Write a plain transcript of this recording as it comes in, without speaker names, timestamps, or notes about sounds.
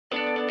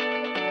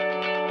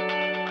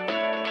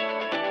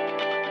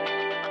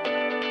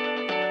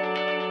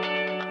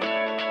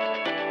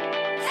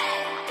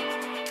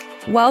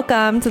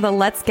Welcome to the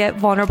Let's Get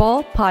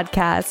Vulnerable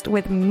podcast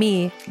with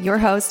me, your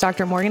host,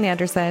 Dr. Morgan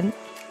Anderson,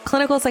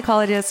 clinical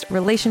psychologist,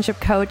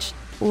 relationship coach,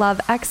 love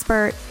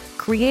expert,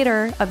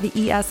 creator of the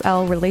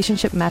ESL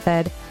relationship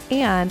method,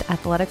 and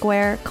athletic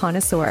wear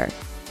connoisseur.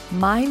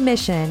 My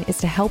mission is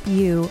to help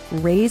you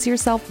raise your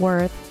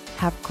self-worth,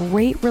 have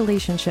great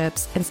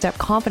relationships, and step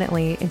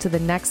confidently into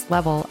the next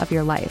level of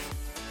your life.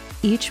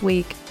 Each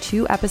week,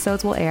 2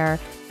 episodes will air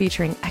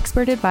featuring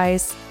expert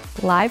advice,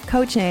 live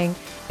coaching,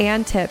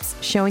 and tips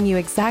showing you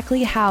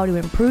exactly how to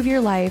improve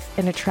your life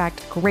and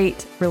attract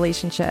great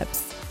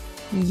relationships.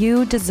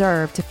 You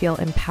deserve to feel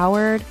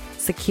empowered,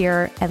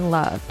 secure, and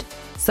loved.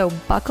 So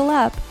buckle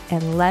up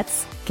and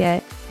let's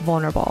get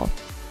vulnerable.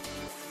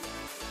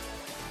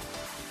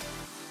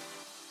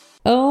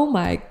 Oh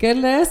my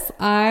goodness,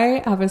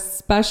 I have a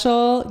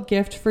special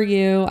gift for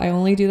you. I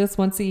only do this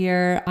once a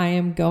year. I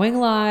am going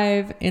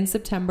live in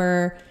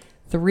September,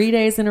 3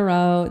 days in a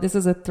row. This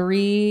is a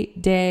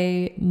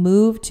 3-day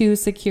Move to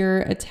Secure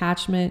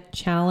Attachment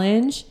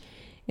Challenge.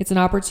 It's an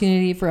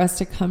opportunity for us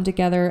to come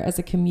together as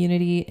a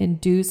community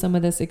and do some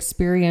of this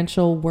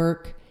experiential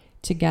work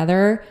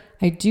together.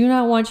 I do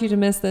not want you to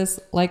miss this.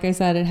 Like I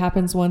said, it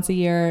happens once a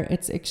year.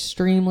 It's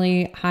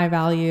extremely high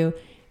value.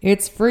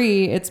 It's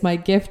free. It's my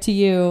gift to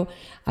you.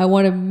 I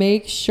want to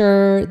make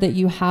sure that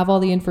you have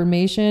all the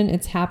information.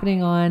 It's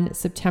happening on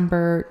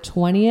September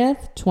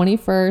 20th,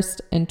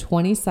 21st, and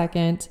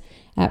 22nd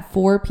at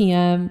 4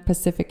 p.m.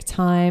 Pacific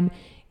time.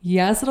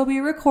 Yes, it'll be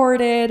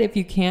recorded if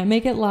you can't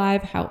make it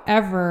live.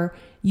 However,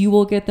 you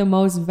will get the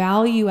most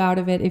value out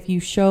of it if you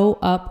show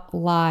up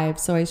live.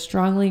 So I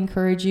strongly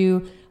encourage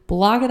you,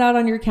 block it out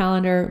on your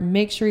calendar.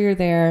 Make sure you're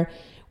there.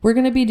 We're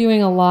going to be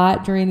doing a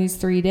lot during these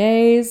 3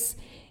 days.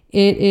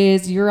 It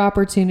is your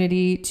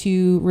opportunity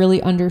to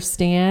really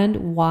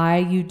understand why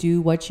you do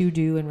what you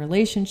do in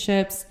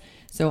relationships.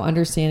 So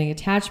understanding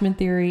attachment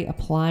theory,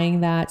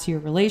 applying that to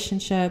your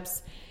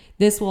relationships.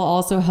 This will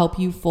also help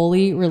you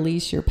fully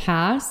release your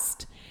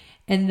past.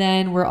 And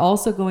then we're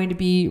also going to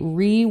be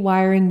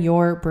rewiring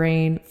your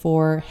brain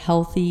for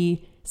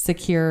healthy,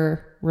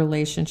 secure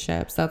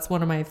relationships. That's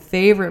one of my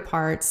favorite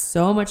parts.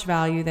 So much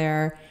value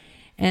there.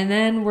 And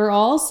then we're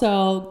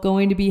also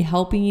going to be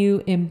helping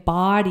you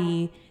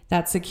embody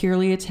that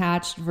securely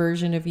attached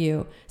version of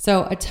you.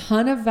 So a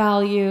ton of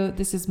value.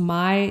 This is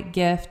my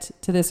gift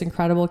to this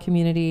incredible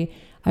community.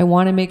 I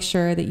want to make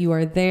sure that you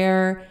are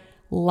there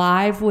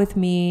live with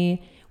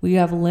me. We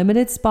have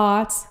limited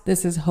spots.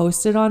 This is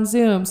hosted on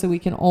Zoom, so we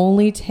can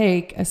only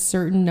take a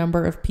certain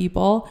number of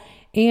people.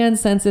 And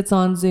since it's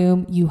on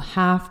Zoom, you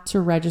have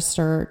to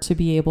register to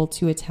be able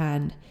to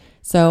attend.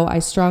 So I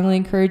strongly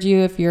encourage you,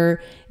 if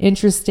you're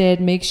interested,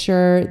 make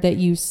sure that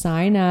you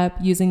sign up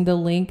using the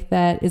link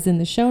that is in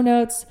the show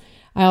notes.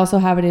 I also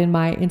have it in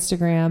my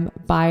Instagram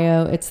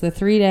bio. It's the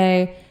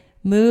 3-day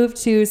Move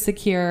to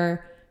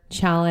Secure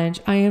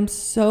Challenge. I am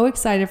so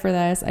excited for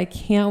this. I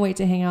can't wait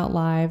to hang out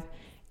live.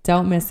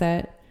 Don't miss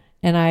it.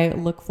 And I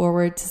look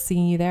forward to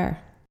seeing you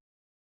there.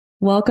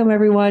 Welcome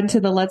everyone to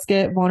the Let's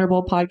Get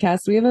Vulnerable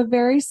podcast. We have a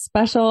very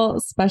special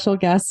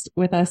guest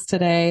with us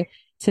today,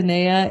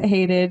 Taneya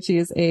Hayden. She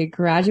is a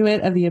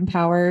graduate of the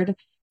Empowered,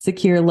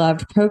 Secure,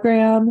 Loved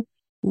program.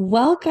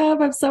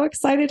 Welcome. I'm so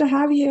excited to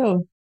have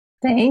you.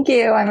 Thank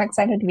you. I'm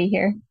excited to be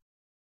here.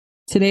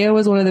 Taneya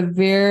was one of the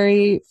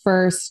very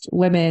first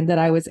women that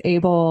I was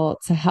able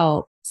to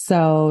help.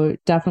 So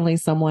definitely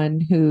someone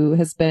who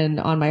has been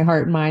on my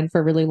heart and mind for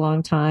a really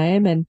long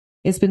time. And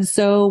it's been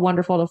so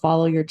wonderful to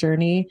follow your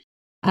journey.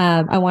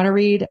 I want to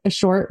read a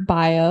short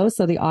bio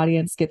so the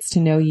audience gets to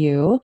know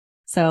you.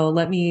 So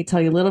let me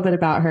tell you a little bit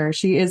about her.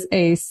 She is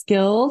a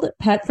skilled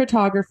pet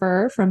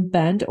photographer from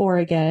Bend,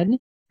 Oregon,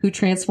 who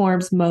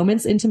transforms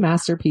moments into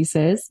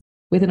masterpieces.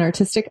 With an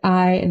artistic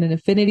eye and an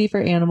affinity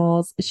for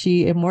animals,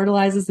 she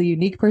immortalizes the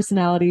unique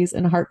personalities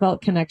and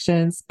heartfelt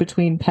connections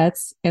between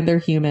pets and their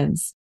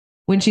humans.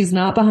 When she's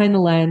not behind the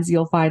lens,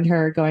 you'll find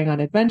her going on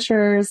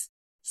adventures,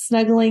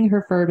 snuggling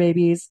her fur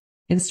babies,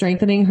 and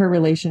strengthening her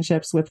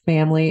relationships with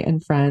family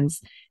and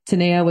friends.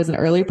 Taneya was an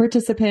early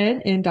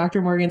participant in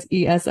Dr. Morgan's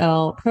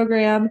ESL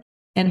program,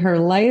 and her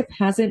life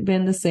hasn't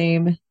been the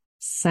same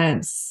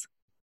since.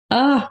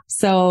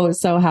 So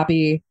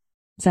happy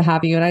to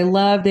have you. And I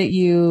love that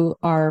you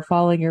are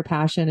following your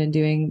passion and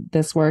doing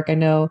this work. I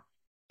know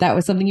that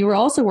was something you were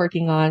also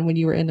working on when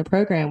you were in the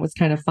program, was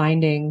kind of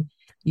finding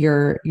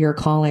your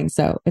calling.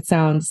 So it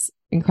sounds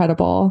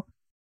incredible.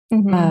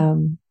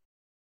 Mm-hmm.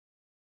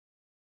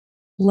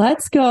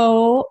 Let's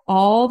go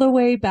all the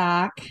way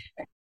back,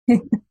 to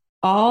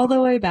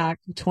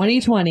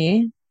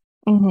 2020,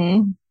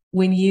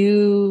 when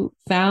you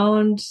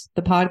found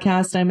the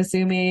podcast, I'm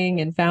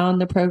assuming, and found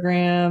the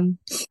program.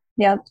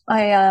 Yep.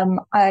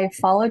 I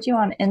followed you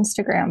on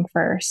Instagram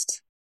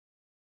first.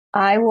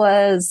 I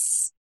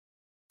was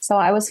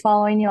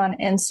following you on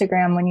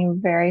Instagram when you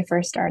very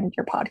first started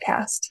your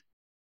podcast.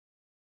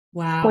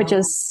 Wow. Which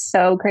is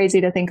so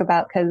crazy to think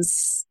about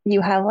because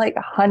you have like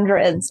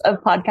hundreds of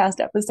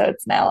podcast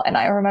episodes now. And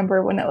I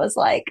remember when it was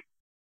like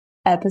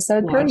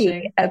episode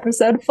 3,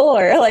 episode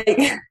 4, like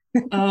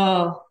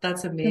Oh,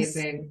 that's Just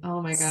amazing.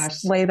 Oh my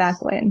gosh. way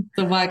back when.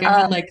 So like I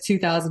had Um, like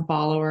 2,000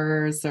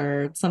 followers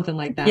or something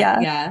like that.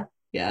 yeah, Yeah.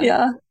 Yeah.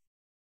 yeah.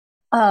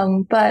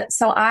 But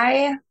so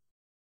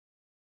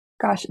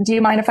gosh, do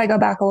you mind if I go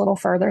back a little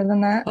further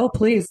than that? Oh,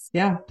 please.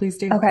 Yeah, please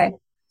do. Okay.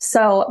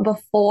 So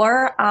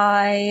before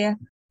I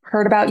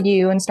heard about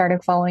you and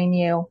started following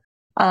you,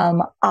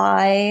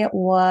 I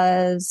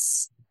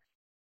was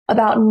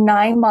about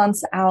 9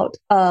 months out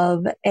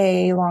of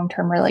a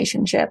long-term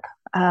relationship.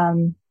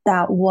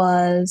 That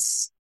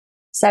was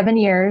 7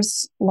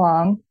 years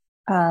long.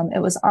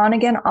 It was on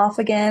again, off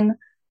again,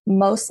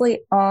 mostly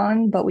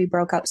on, but we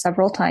broke up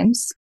several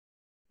times.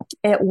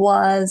 It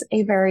was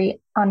a very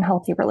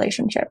unhealthy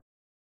relationship.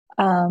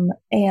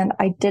 And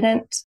I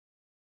didn't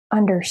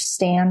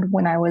understand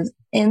when I was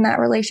in that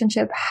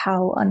relationship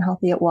how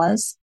unhealthy it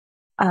was.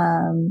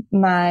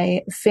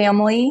 My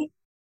family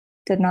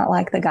did not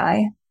like the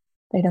guy.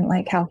 They didn't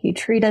like how he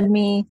treated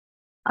me.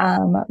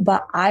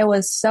 But I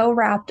was so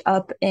wrapped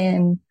up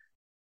in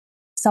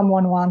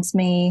someone wants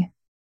me.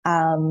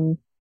 Um,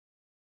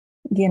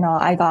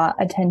 I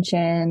got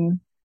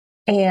attention,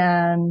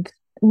 and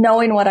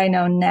knowing what I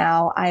know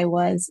now, I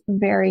was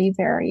very,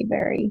 very,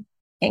 very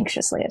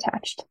anxiously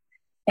attached,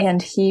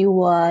 and he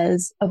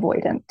was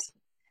avoidant.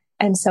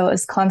 And so it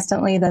was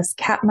constantly this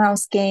cat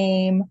mouse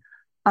game,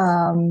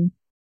 um,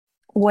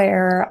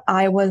 where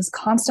I was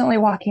constantly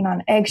walking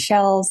on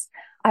eggshells.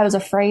 I was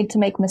afraid to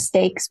make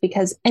mistakes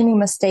because any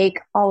mistake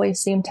always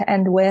seemed to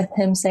end with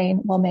him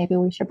saying, well, maybe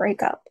we should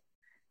break up.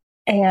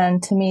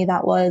 And to me,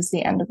 that was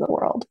the end of the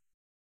world.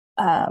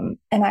 And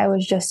I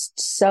was just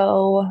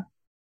so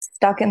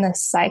stuck in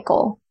this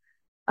cycle.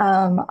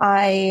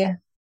 I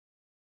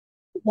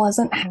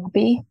wasn't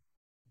happy.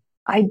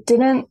 I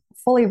didn't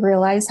fully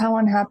realize how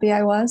unhappy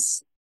I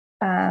was.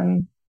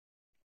 Um,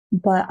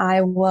 but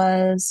I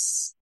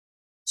was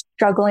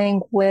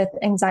struggling with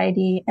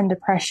anxiety and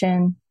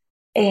depression,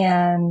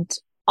 and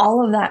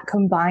all of that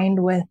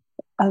combined with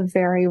a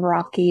very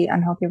rocky,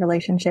 unhealthy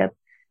relationship.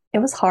 It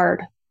was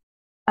hard.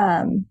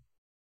 Um,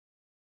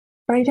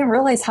 but I didn't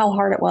realize how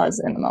hard it was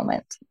in the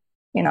moment,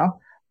 you know?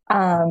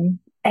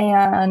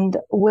 And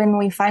when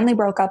we finally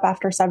broke up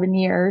after 7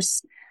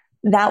 years,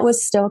 that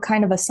was still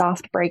kind of a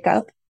soft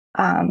breakup.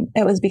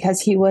 It was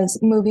because he was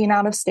moving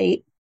out of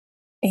state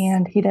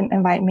and he didn't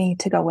invite me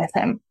to go with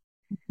him,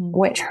 Mhm.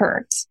 which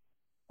hurt.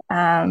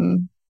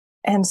 Um,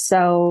 and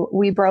so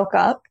we broke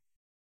up,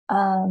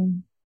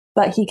 um,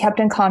 but he kept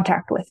in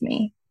contact with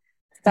me.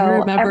 I So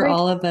remember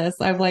all of this.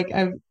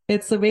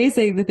 It's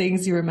amazing the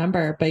things you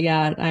remember, but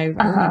yeah, I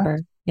uh-huh. remember.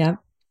 Yeah.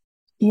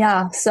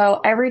 Yeah.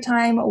 So every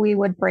time we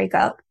would break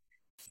up,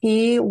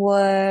 he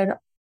would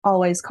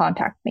always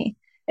contact me.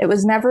 It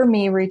was never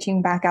me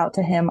reaching back out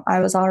to him.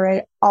 I was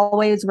already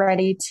always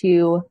ready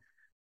to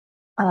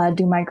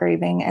do my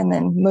grieving and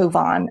then move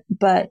on.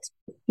 But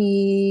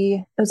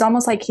it was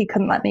almost like he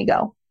couldn't let me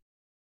go.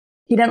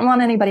 He didn't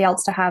want anybody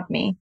else to have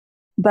me,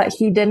 but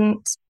he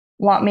didn't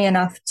want me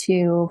enough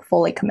to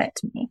fully commit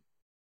to me.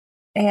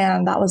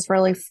 And that was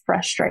really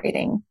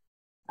frustrating.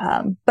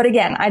 But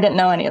again, I didn't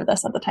know any of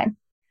this at the time.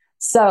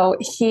 So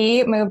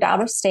he moved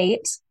out of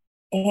state,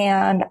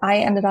 and I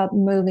ended up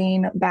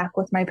moving back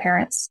with my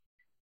parents,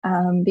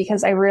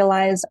 because I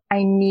realized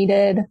I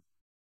needed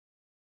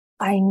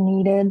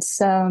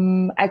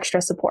some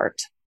extra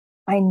support.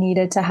 I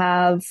needed to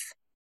have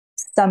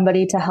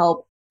somebody to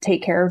help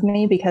take care of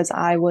me because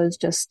I was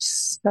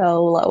just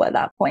so low at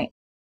that point.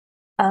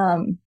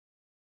 Um,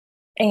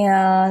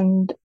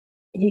 and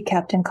he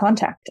kept in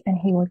contact, and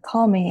he would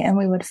call me and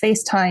we would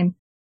FaceTime.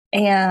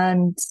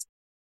 And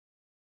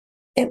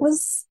it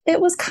was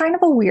kind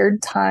of a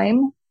weird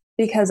time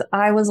because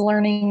I was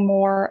learning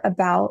more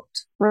about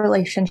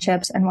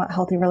relationships and what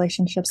healthy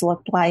relationships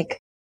looked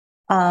like.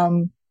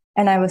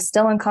 And I was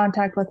still in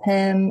contact with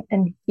him,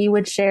 and he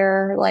would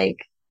share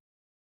like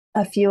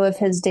a few of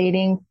his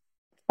dating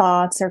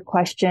thoughts or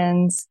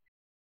questions.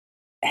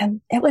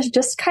 And it was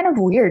just kind of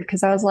weird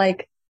because I was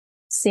like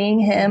seeing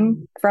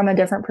him from a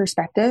different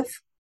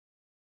perspective.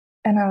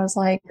 And I was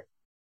like,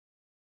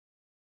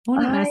 I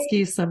want to I, ask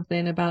you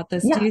something about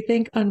this. Do yeah, you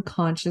think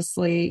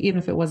unconsciously, even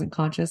if it wasn't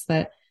conscious,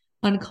 that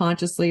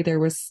unconsciously there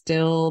was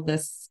still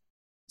this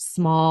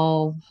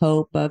small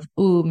hope of,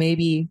 ooh,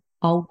 maybe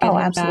I'll get oh,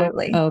 him back?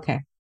 absolutely. Oh, okay.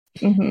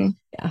 Hmm.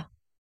 Yeah.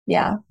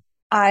 Yeah.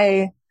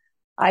 I,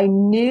 I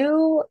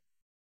knew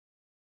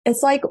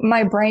it's like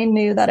my brain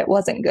knew that it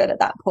wasn't good at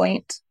that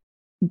point,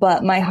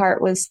 but my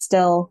heart was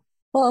still,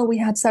 well, we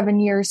had 7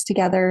 years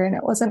together and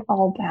it wasn't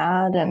all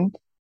bad. And,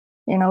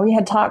 we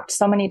had talked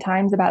so many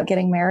times about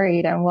getting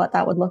married and what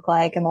that would look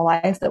like and the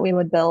life that we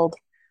would build.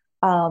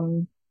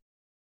 Um,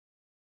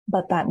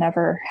 but that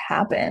never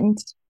happened.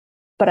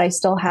 But I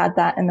still had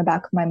that in the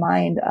back of my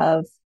mind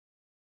of,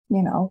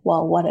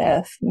 well, what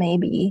if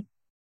maybe?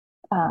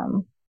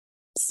 Um,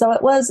 so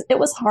it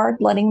was hard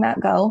letting that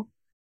go.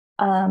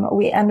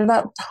 We ended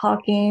up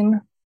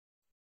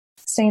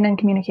staying in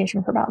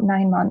communication for about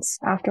 9 months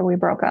after we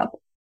broke up.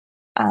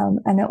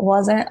 And it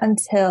wasn't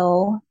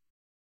until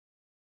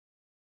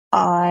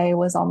I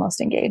was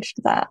almost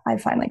engaged that I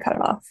finally cut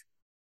it off,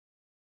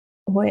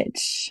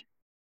 which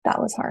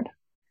that was hard.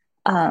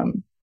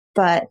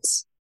 But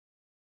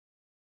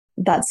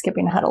that's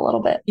skipping ahead a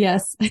little bit.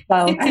 Yes.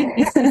 So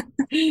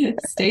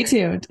Stay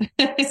tuned.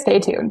 stay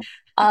tuned.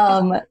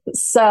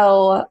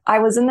 So I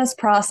was in this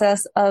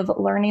process of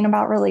learning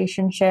about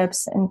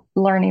relationships and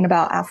learning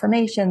about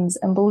affirmations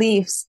and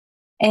beliefs.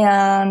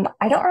 And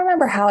I don't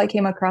remember how I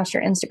came across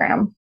your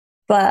Instagram,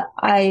 but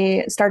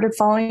I started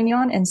following you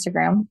on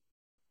Instagram,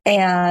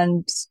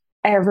 and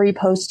every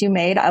post you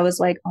made, I was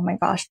like, oh my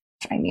gosh,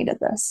 I needed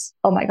this.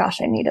 Oh my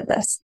gosh, I needed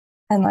this.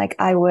 And like,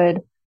 I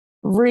would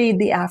read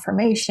the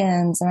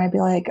affirmations and I'd be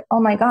like, oh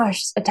my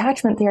gosh,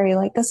 attachment theory,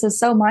 like this is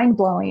so mind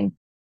blowing.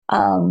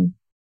 And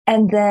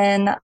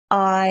then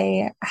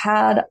I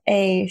had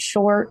a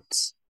short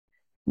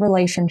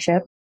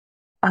relationship.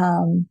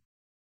 And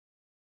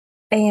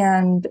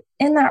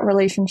in that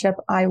relationship,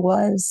 I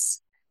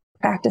was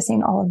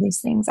practicing all of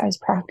these things. I was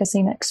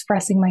practicing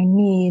expressing my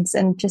needs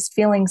and just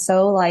feeling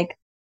so like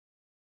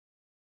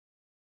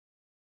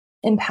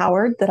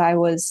empowered that I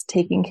was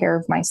taking care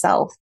of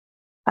myself.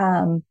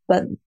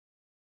 But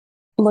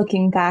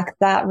looking back,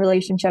 that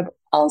relationship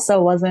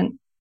also wasn't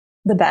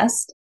the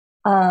best,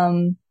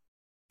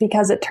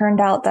 because it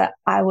turned out that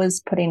I was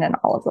putting in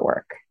all of the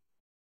work.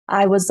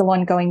 I was the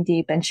one going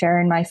deep and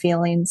sharing my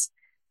feelings.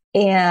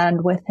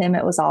 And with him,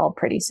 it was all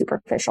pretty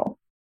superficial.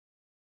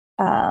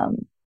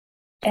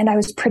 And I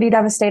was pretty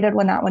devastated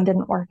when that one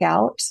didn't work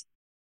out.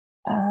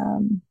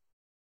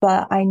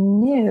 But I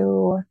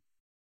knew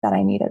that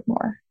I needed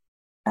more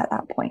at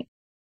that point.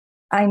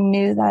 I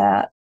knew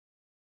that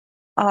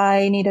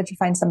I needed to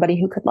find somebody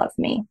who could love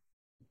me.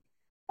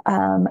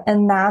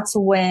 And that's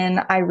when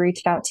I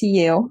reached out to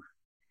you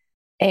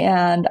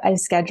and I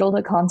scheduled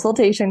a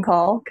consultation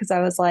call because I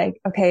was like,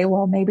 okay,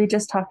 well, maybe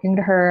just talking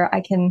to her,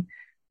 I can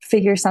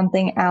figure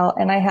something out.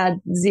 And I had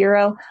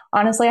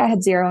honestly, I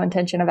had zero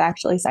intention of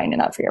actually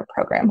signing up for your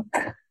program.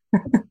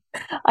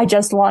 I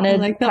just wanted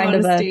like the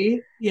kind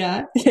honesty.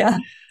 yeah.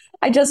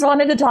 I just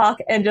wanted to talk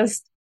and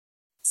just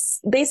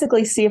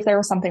basically see if there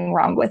was something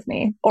wrong with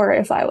me or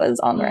if I was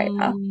on the right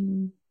path.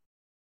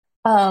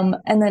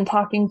 And then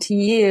talking to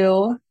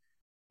you,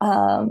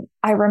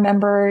 I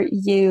remember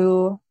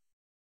you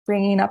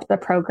bringing up the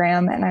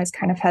program and I was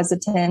kind of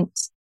hesitant.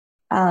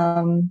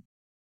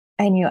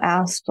 And you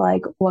asked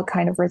like what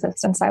kind of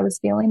resistance I was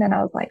feeling. And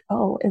I was like,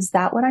 oh, is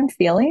that what I'm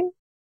feeling?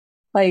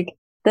 Like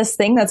this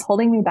thing that's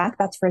holding me back,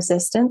 that's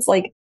resistance.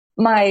 Like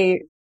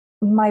my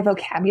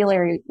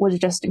vocabulary was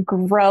just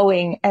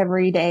growing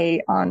every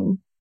day on,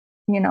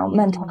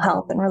 mental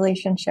health and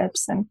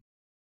relationships. And,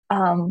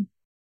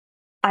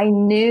 I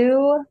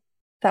knew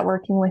that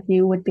working with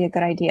you would be a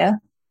good idea,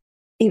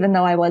 even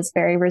though I was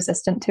very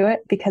resistant to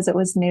it because it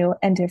was new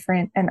and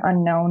different and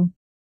unknown.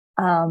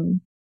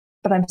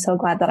 But I'm so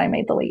glad that I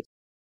made the leap.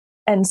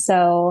 And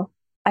so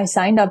I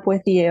signed up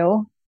with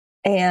you.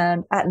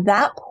 And at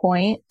that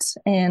point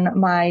in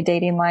my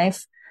dating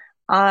life,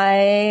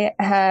 I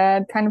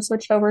had kind of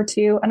switched over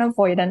to an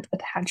avoidant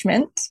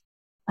attachment.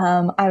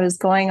 I was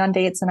going on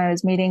dates and I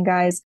was meeting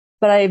guys,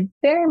 but I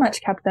very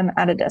much kept them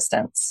at a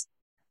distance.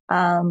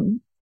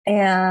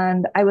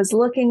 And I was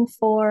looking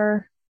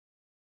for,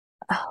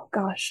 oh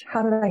gosh,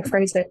 how did I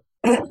phrase it?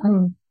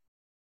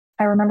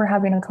 I remember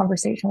having a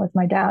conversation with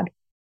my dad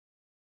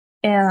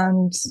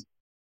and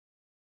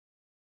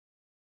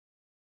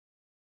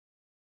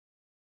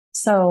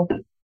so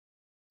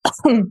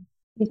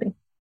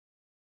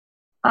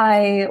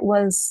I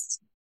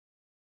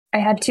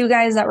had two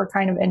guys that were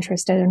kind of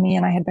interested in me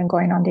and I had been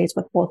going on dates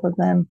with both of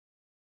them.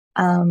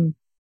 And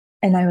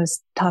I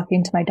was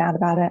talking to my dad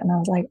about it and I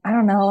was like, I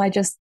don't know.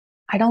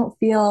 I don't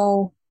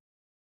feel,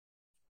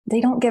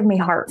 they don't give me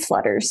heart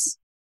flutters.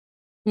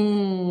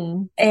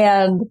 And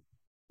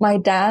my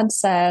dad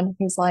said,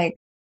 he's like,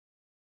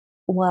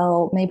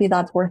 well, maybe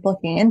that's worth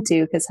looking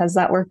into because has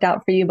that worked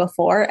out for you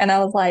before? And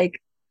I was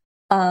like,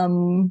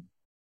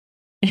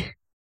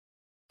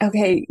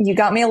 okay, you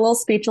got me a little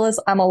speechless.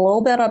 I'm a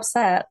little bit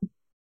upset,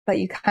 but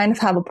you kind of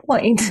have a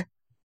point.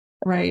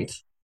 Right.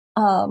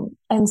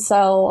 And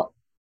so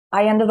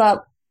I ended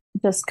up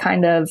just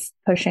kind of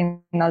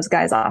pushing those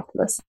guys off to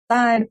the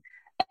side.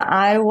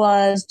 I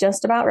was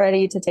just about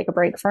ready to take a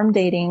break from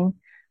dating,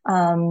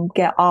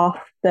 get off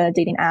the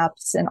dating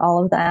apps and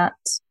all of that.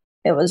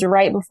 It was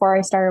right before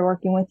I started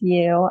working with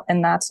you.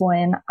 And that's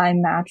when I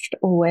matched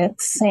with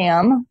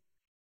Sam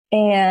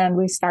and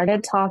we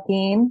started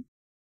talking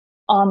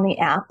on the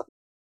app.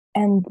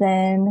 And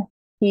then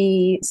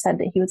he said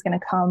that he was going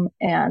to come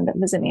and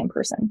visit me in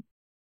person.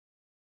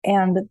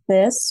 And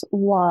this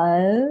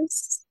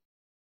was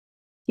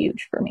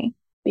huge for me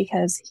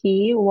because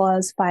he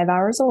was 5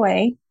 hours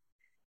away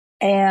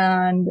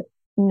and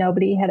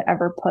nobody had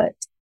ever put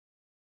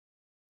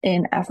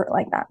in effort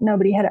like that.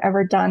 Nobody had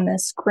ever done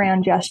this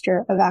grand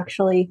gesture of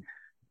actually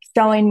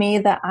showing me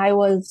that I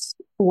was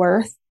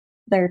worth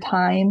their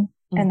time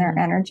and their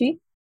energy.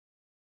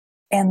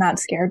 And that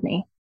scared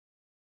me.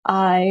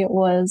 I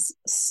was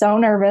so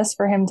nervous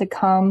for him to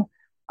come.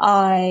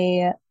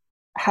 I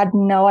had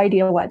no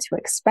idea what to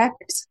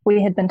expect.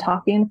 We had been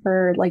talking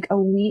for like a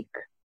week,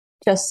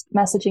 just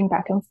messaging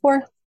back and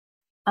forth.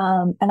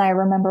 And I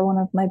remember one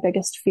of my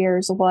biggest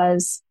fears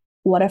was,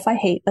 what if I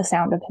hate the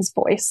sound of his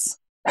voice?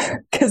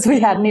 Because we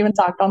hadn't even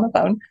talked on the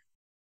phone.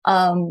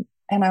 And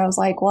I was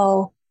like,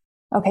 well,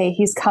 okay,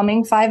 he's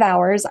coming 5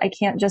 hours. I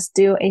can't just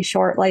do a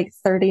short, like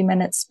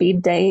 30-minute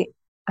speed date.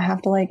 I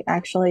have to like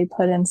actually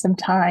put in some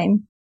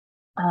time.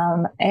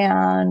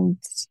 And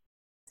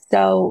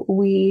so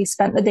we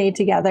spent the day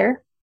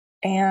together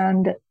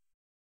and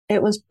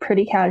it was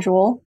pretty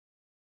casual.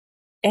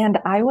 And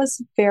I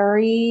was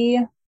very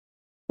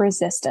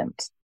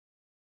resistant.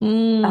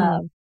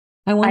 Mm.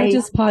 I want to I,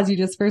 just pause you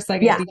just for a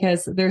second yeah.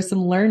 because there's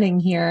some learning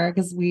here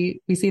because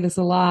we see this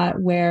a lot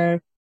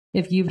where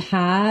if you've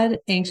had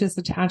anxious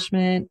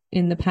attachment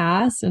in the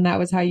past and that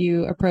was how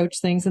you approach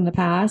things in the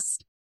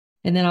past,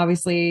 and then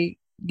obviously,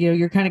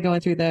 you're kind of going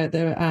through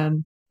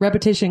the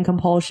repetition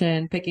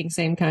compulsion, picking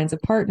same kinds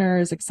of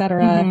partners,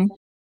 etc. Mm-hmm,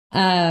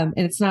 And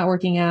it's not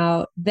working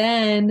out,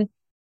 then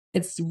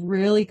it's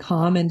really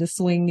common to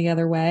swing the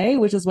other way,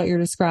 which is what you're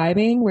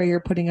describing, where you're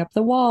putting up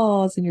the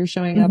walls and you're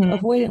showing up mm-hmm,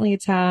 avoidantly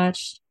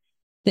attached.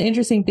 The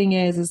interesting thing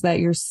is that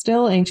you're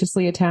still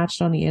anxiously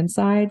attached on the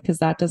inside because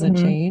that doesn't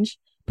mm-hmm, change,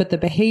 but the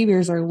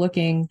behaviors are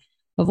looking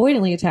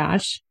avoidantly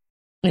attached.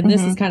 And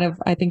this is mm-hmm. kind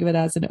of, I think of it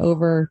as an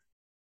over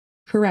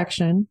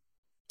correction.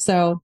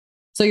 So,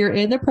 so you're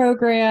in the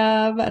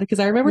program because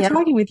I remember Yep.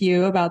 talking with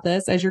you about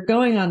this as you're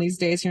going on these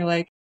days. And you're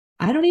like,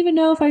 I don't even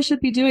know if I should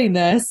be doing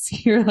this.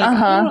 You're like,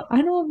 Uh-huh.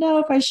 I don't know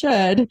if I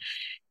should.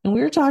 And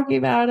we were talking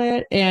about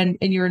it and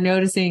you were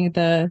noticing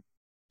the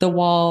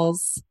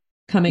walls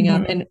coming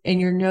up Mm-hmm, and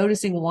you're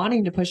noticing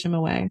wanting to push him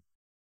away.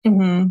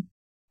 mm-hmm.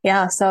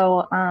 Yeah.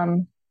 So,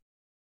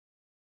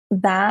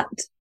 that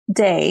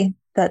day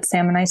that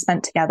Sam and I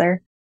spent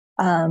together,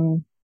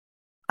 um,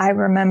 I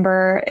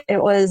remember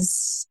it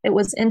was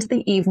into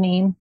the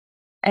evening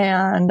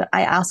and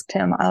I asked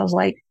him, I was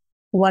like,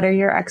 what are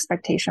your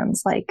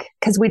expectations? Like,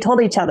 cause we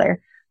told each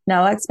other,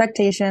 no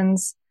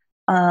expectations.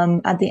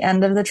 At the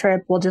end of the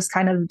trip, we'll just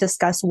kind of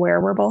discuss where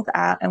we're both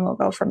at and we'll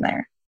go from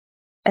there.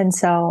 And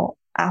so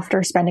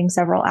after spending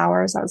several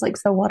hours, I was like,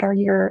 so what are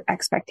your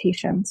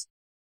expectations?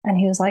 And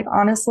he was like,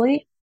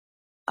 honestly,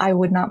 I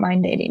would not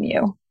mind dating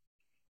you.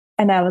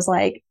 And I was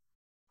like,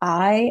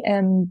 I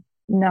am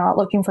not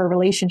looking for a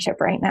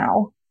relationship right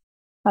now.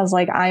 I was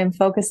like, I am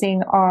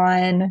focusing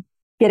on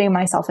getting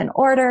myself in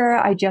order.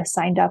 I just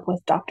signed up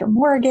with Dr.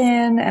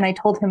 Morgan and I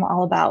told him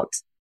all about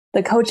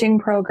the coaching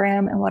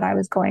program and what I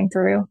was going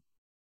through.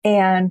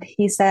 And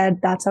he said,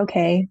 that's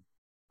okay.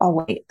 I'll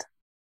wait.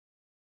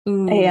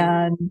 Ooh,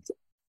 And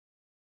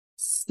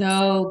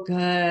so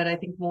good. I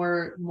think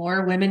more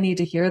women need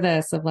to hear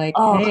this of like,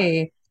 oh,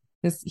 hey,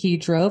 this he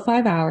drove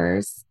 5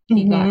 hours.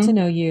 He got to mm-hmm,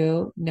 know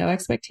you, no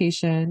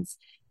expectations.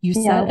 You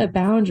yeah, set a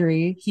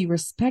boundary. He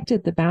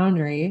respected the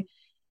boundary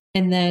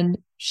and then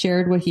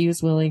shared what he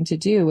was willing to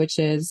do, which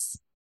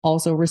is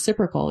also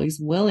reciprocal. He's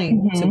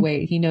willing to mm-hmm,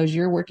 wait. He knows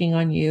you're working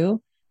on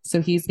you.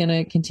 So he's going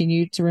to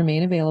continue to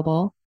remain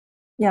available.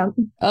 yeah,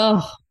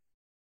 Oh,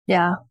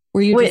 yeah.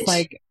 were you just Which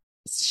like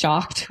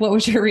shocked? What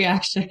was your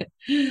reaction?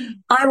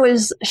 I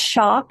was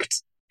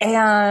shocked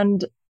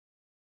and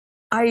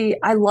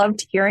I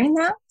loved hearing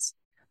that,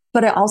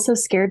 but it also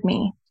scared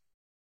me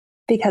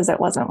because it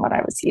wasn't what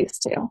I was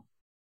used to.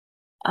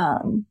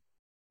 Um,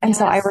 and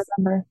so I Yes.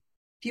 remember,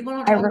 People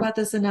don't I talk re- about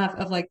this enough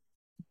of like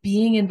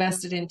being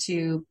invested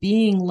into,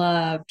 being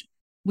loved.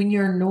 When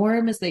your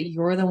norm is that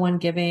you're the one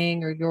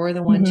giving or you're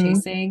the one mhm,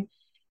 chasing,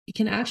 it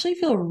can actually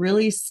feel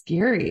really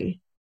scary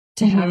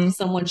to have mhm.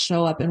 someone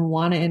show up and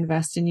want to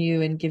invest in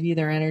you and give you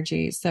their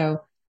energy.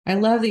 So I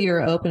love that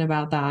you're open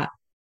about that.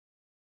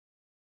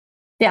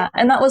 Yeah,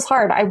 and that was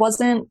hard. I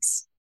wasn't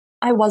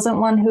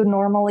one who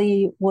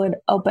normally would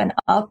open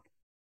up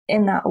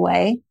in that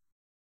way.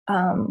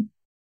 Um,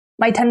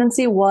 my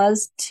tendency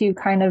was to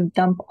kind of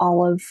dump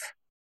all of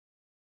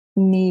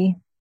me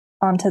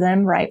onto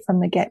them right from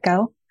the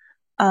get-go,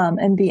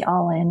 and be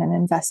all in and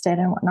invested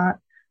and whatnot.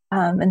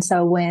 And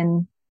so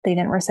when they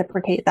didn't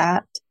reciprocate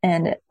that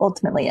and it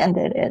ultimately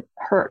ended, it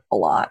hurt a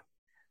lot.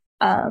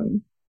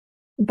 Um,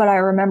 but I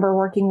remember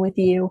working with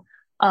you,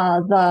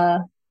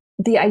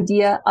 the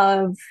idea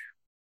of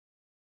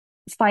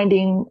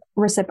finding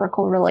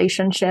reciprocal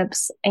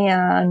relationships,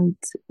 and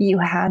you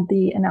had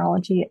the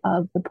analogy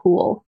of the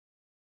pool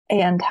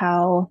and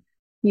how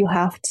you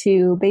have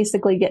to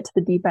basically get to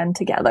the deep end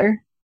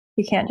together.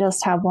 You can't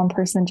just have one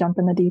person jump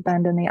in the deep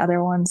end and the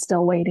other one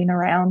still waiting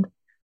around.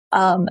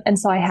 And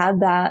so I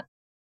had that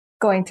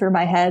going through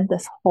my head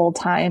this whole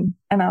time.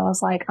 And I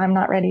was like, I'm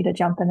not ready to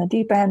jump in the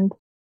deep end.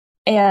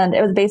 And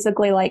it was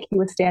basically like he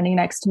was standing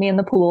next to me in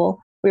the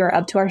pool. We were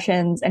up to our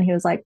shins and he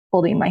was like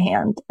holding my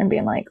hand and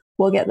being like,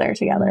 we'll get there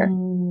together.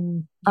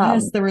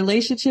 Yes, the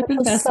relationship Which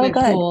was so investment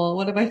good. pool.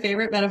 One of my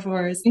favorite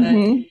metaphors that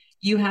Mm-hmm.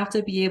 you have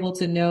to be able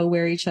to know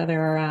where each other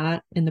are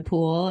at in the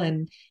pool,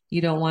 and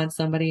you don't want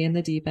somebody in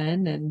the deep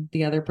end and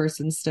the other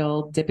person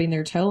still dipping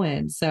their toe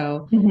in.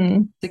 So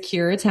Mm-hmm.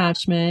 secure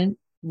attachment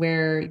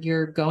where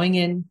you're going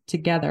in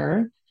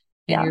together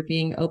and Yeah. you're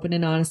being open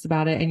and honest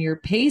about it, and you're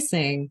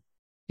pacing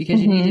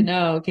because you need to Hmm.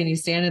 know, can you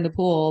stand in the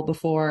pool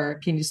before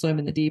can you swim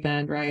in the deep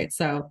end, right?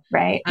 So,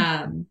 Right.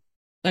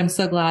 I'm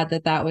so glad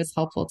that that was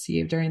helpful to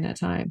you during that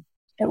time.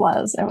 It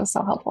was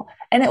so helpful.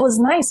 And it was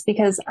nice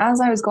because as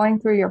I was going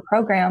through your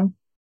program,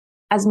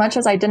 as much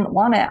as I didn't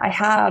want it, I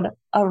had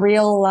a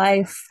real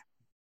life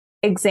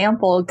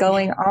example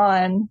going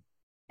on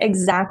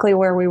exactly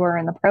where we were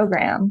in the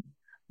program.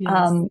 Yes.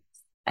 Um,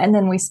 and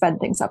then we sped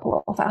things up a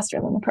little faster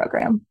than the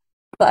program.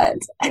 But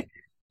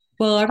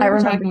Well, I I remember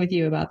remember, talking with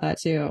you about that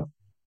too.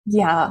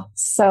 yeah.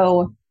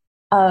 So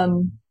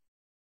um,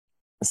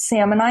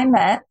 Sam and I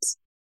met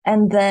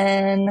in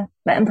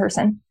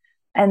person.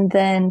 And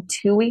then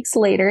 2 weeks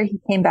later, he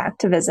came back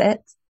to visit.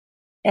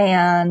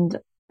 And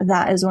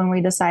that is when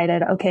we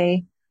decided,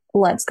 okay,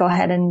 let's go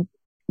ahead and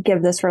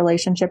give this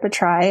relationship a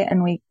try.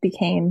 And we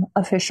became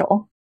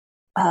official.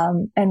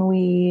 And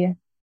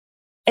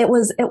it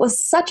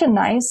was such a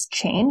nice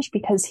change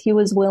because he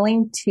was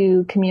willing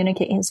to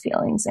communicate his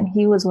feelings and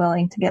he was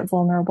willing to get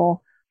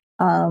vulnerable.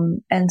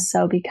 And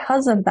so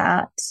because of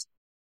that,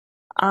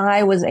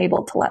 I was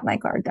able to let my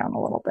guard down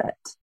a little bit.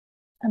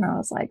 And I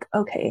was like,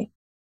 okay.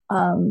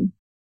 Um,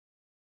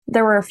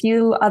 there were a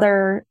few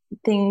other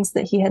things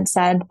that he had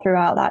said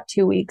throughout that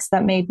 2 weeks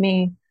that made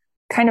me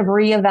kind of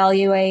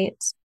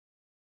reevaluate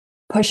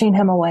pushing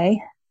him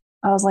away.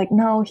 I was like,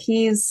 no,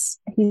 he's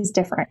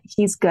different.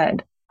 He's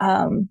good.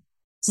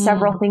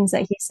 Several Mm. things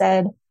that he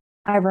said,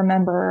 I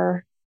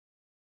remember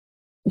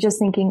just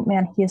thinking,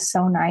 man, he is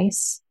so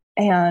nice.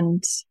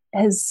 And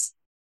his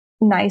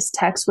nice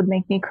text would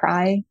make me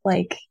cry.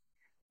 Like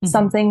Mhm.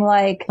 something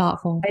like,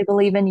 Thoughtful. I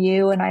believe in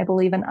you and I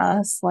believe in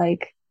us,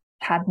 like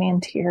had me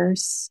in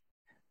tears.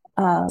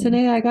 Um,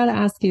 Taneya, I got to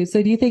ask you.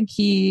 So, do you think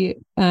he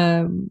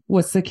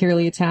was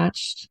securely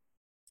attached?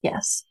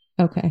 yes.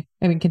 Okay.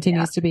 I mean, Yeah.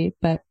 continues to be,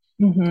 but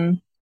Hmm.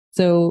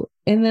 so,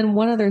 and then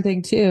one other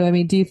thing too. I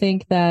mean, do you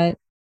think that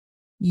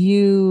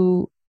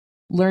you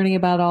learning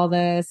about all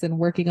this and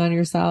working on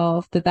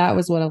yourself, that that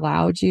was what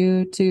allowed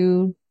you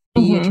to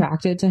be Hmm.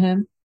 attracted to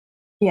him?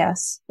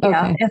 Yes.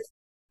 Yeah. Okay.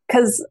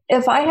 Because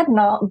if I had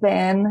not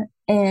been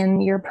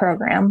in your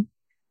program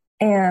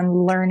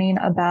and learning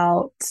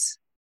about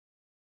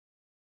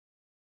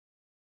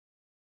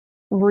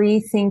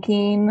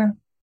rethinking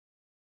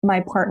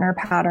my partner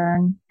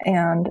pattern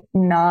and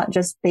not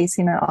just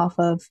basing it off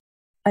of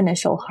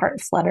initial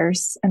heart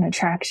flutters and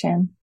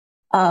attraction,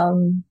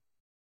 um,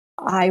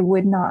 I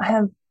would not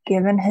have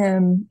given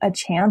him a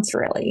chance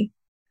really.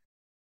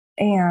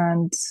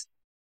 And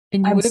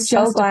And you I'm would have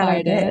so glad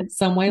I justified did. it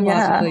some way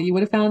Yeah. logically. You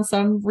would have found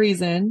some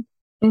reason,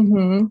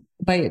 Hmm.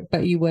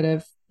 but you would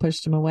have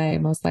pushed him away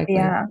most likely.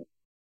 Yeah.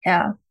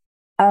 Yeah.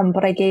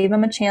 But I gave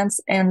him a chance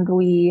and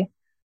we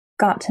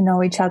got to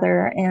know each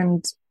other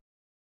and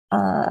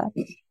uh,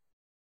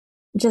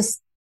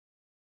 just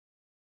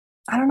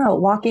I don't know,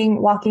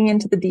 walking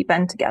into the deep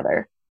end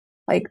together.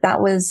 Like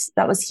that was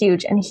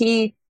huge. And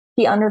he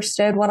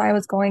understood what I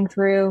was going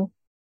through.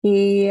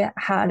 He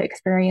had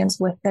experience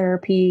with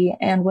therapy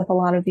and with a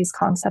lot of these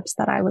concepts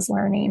that I was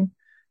learning.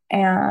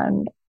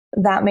 And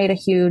that made a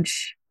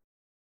huge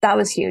that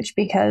was huge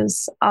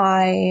because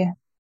I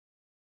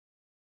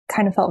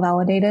kind of felt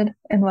validated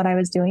in what I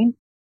was doing.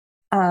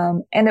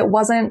 And it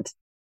wasn't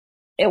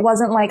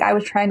like I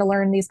was trying to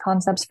learn these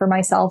concepts for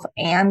myself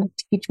and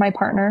teach my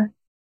partner.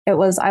 It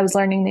was, I was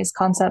learning these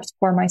concepts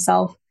for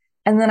myself.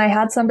 And then I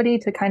had somebody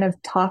to kind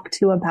of talk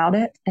to about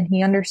it and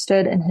he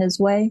understood in his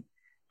way.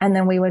 And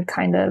then we would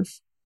kind of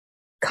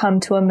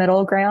come to a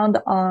middle ground,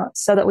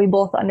 so that we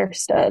both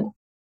understood,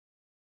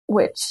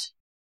 which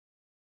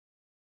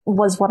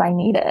was what I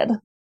needed.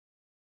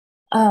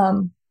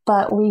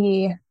 But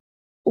we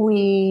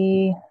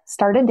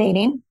started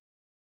dating.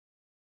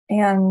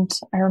 And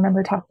I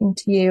remember talking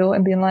to you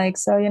and being like,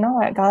 so, you know,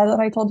 that guy that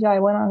I told you I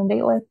went on a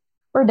date with,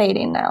 we're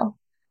dating now.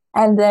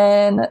 And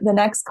then the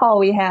next call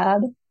we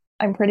had,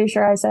 I'm pretty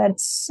sure I said,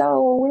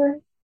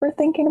 so we're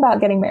thinking about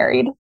getting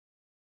married.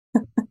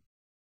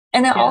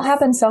 And it all Yes.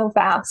 happened so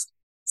fast,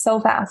 so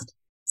fast.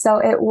 So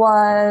it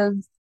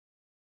was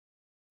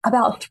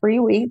about 3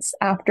 weeks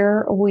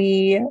after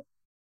we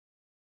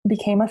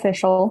became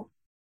official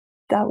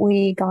that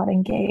we got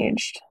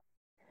engaged.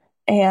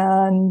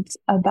 And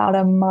about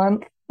a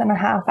month and a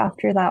half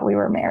after that, we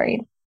were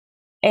married.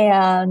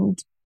 And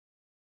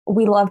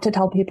we love to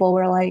tell people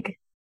we're like,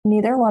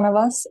 neither one of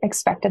us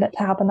expected it to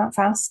happen that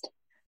fast.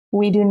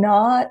 We do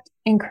not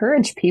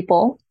encourage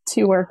people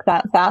to work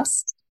that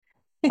fast.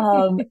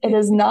 It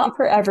is not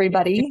for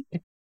everybody,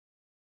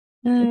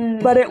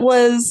 but it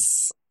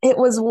was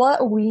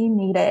what we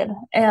needed.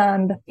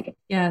 And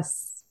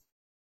Yes.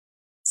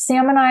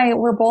 Sam and I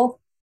were both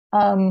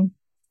um,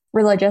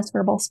 religious,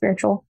 we're both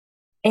spiritual,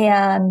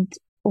 and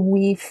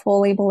we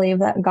fully believe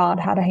that God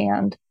had a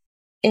hand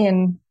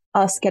in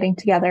us getting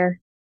together.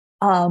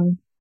 Um,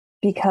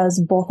 because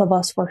both of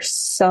us were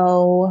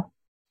so,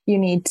 you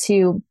need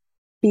to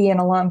be in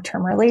a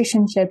long-term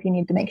relationship. You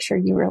need to make sure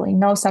you really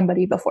know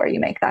somebody before you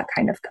make that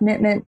kind of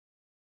commitment.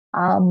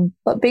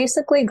 But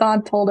basically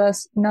God told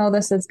us, no,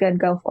 this is good.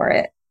 Go for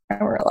it.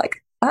 And we're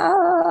like,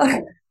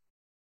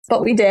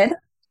 but we did. Um,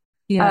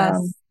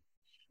 Yes.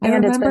 I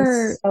and it's been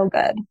remember, so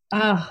good.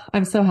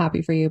 I'm so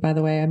happy for you, by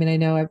the way. I mean, I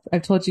know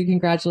I've told you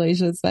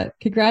congratulations, but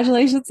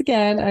congratulations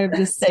again. I'm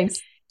just, Thanks.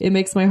 it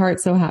makes my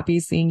heart so happy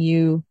seeing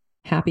you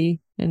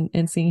happy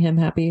and seeing him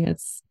happy.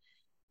 It's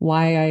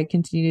why I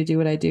continue to do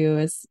what I do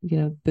is,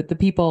 the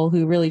people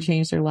who really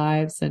change their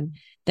lives and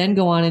then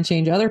go on and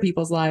change other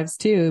people's lives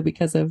too,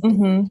 because of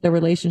Hmm. the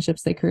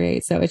relationships they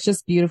create. So it's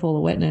just beautiful to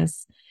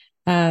witness.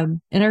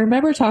 And I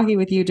remember talking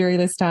with you during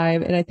this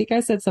time, and I think I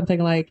said something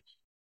like,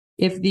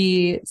 if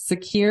the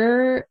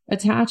secure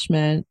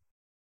attachment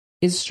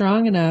is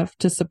strong enough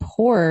to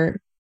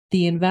support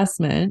the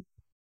investment,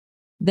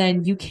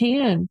 then you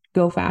can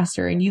go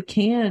faster and you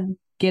can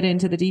get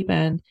into the deep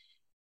end.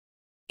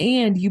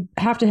 And you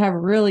have to have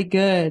really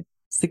good,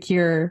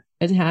 secure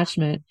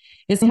attachment.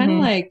 It's kind of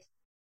Hmm. like,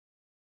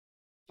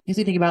 as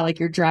you think about like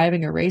you're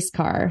driving a race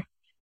car,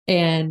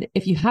 and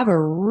if you have a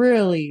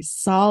really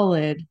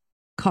solid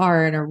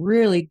car and a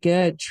really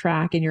good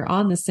track and you're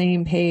on the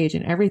same page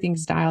and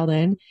everything's dialed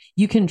in,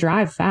 you can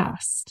drive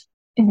fast.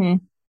 Hmm.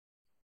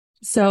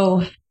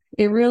 So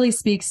it really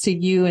speaks to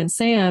you and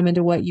Sam and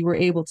to what you were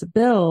able to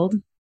build,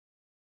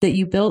 that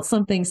you built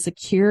something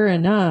secure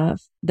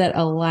enough that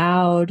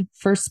allowed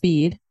for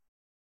speed.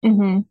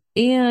 Hmm.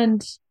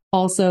 And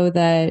also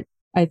that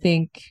I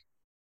think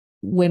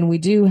when we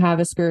do have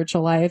a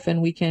spiritual life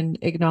and we can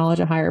acknowledge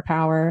a higher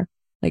power,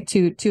 like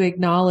to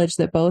acknowledge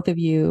that both of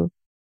you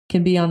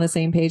can be on the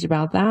same page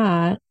about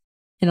that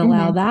and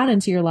allow Hmm. that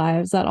into your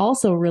lives, that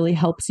also really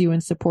helps you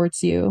and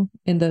supports you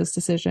in those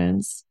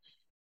decisions.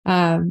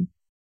 Um,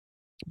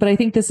 but I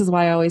think this is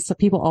why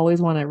people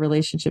always want a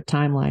relationship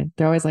timeline.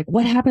 They're always like,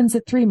 what happens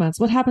at 3 months?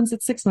 What happens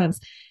at 6 months?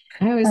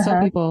 I always tell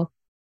Uh-huh. people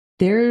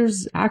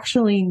there's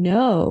actually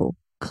no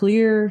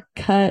clear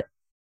cut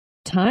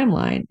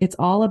timeline. It's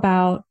all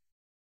about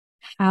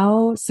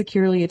how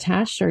securely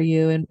attached are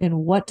you, and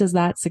what does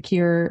that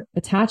secure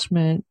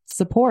attachment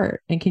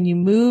support? And can you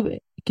move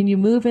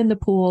in the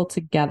pool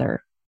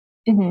together?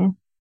 Hmm.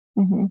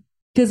 Hmm.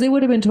 Because it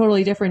would have been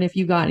totally different if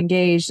you got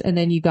engaged and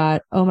then you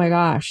got, oh my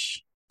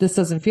gosh, this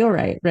doesn't feel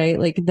right, right?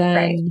 Like Right.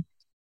 then,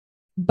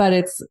 but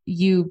it's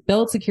you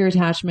built secure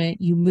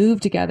attachment, you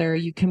moved together,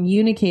 you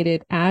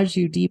communicated as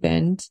you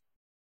deepened,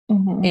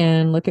 Hmm.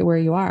 and look at where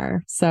you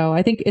are. So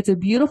I think it's a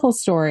beautiful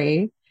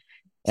story.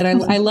 And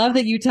I love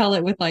that you tell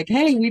it with like,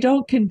 hey, we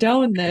don't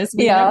condone this.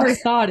 We Yeah. never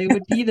thought it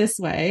would be this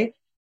way.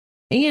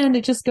 And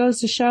it just goes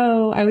to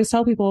show, I always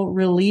tell people,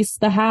 release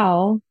the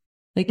how.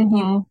 Like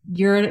Hmm.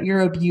 you're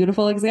a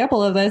beautiful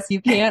example of this.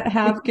 You can't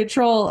have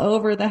control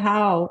over the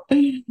how,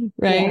 Yeah.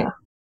 right?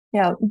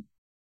 Yeah.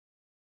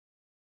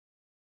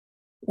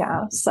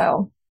 Yeah.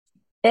 So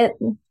it,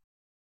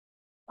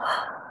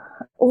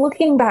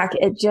 looking back,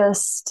 it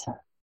just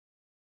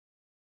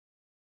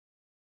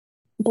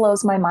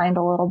blows my mind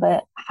a little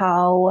bit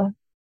how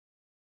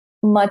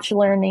much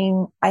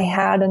learning I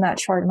had in that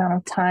short amount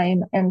of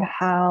time and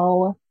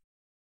how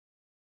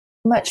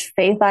much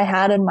faith I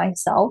had in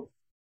myself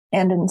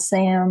and in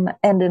Sam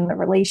and in the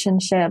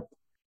relationship.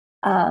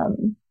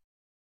 Um,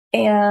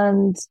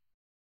 and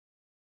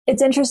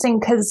it's interesting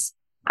because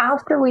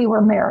after we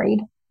were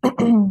married,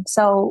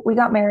 so we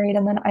got married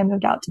and then I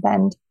moved out to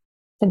Bend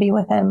to be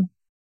with him.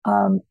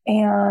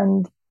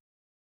 And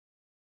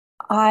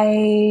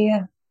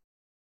I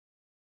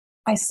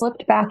I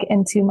slipped back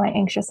into my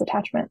anxious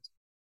attachment.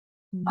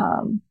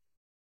 Um,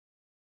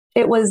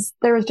 there was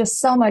just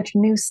so much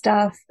new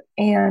stuff,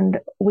 and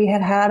we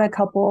had a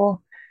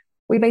couple.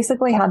 We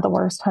basically had the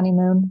worst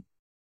honeymoon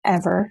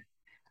ever.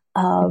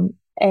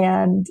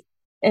 And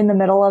in the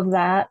middle of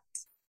that,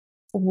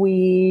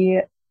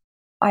 we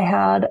I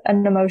had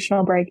an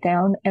emotional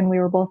breakdown, and we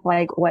were both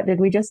like, "What did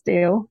we just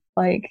do?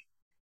 Like,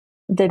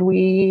 did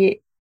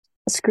we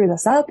screw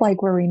this up?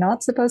 Like, were we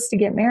not supposed to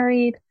get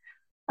married?"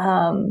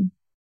 Um,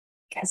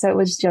 because it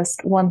was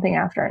just one thing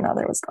after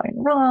another was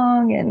going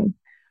wrong, and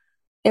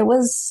it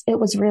was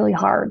really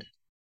hard.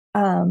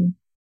 Um,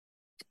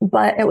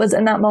 but it was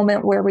in that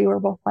moment where we were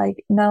both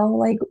like, no,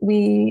 like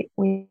we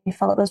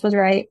felt this was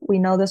right. We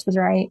know this was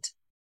right,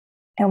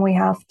 and we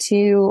have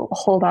to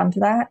hold on to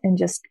that and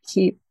just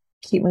keep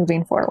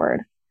moving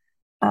forward.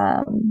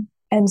 And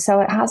so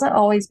it hasn't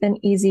always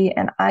been easy,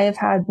 and I have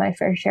had my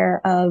fair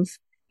share of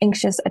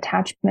anxious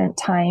attachment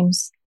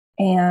times,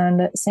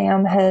 and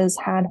Sam has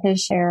had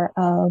his share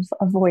of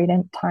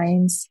avoidant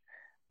times.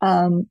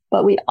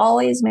 But we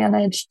always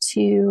manage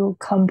to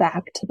come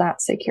back to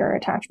that secure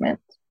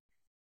attachment.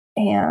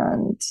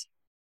 And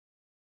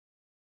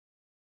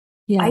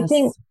I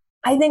think Yes.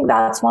 I think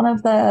that's one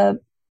of the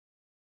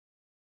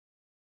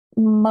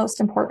most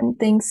important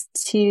things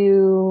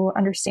to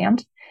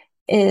understand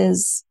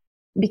is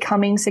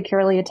becoming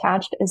securely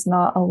attached is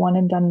not a one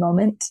and done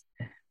moment.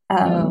 No.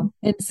 Um,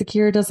 And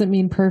secure doesn't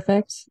mean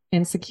perfect.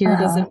 And secure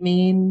uh-huh. doesn't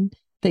mean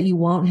that you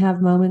won't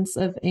have moments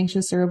of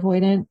anxious or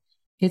avoidant.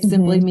 It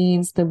simply Hmm.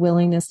 means the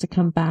willingness to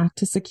come back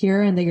to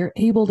secure, and that you're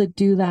able to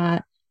do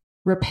that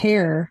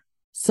repair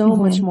so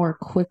much Hmm. more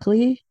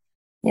quickly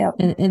Yep.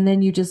 And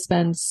then you just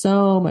spend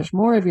so much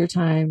more of your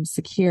time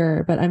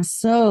secure. But I'm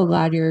so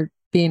glad you're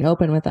being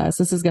open with us.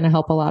 This is going to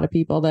help a lot of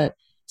people that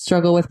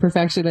struggle with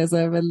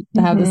perfectionism and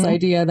to have this Hmm.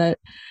 idea that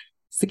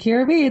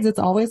secure means it's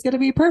always going to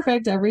be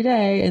perfect every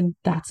day. And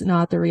that's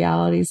not the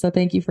reality. So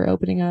thank you for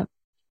opening up.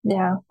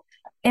 Yeah.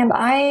 And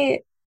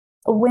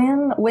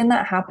when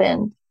that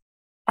happened,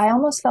 I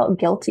almost felt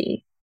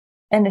guilty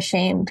and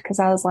ashamed because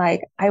I was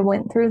like, I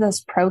went through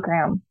this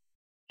program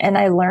and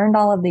I learned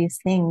all of these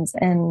things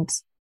and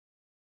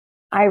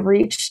I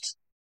reached,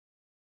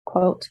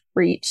 quote,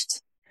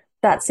 reached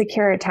that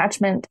secure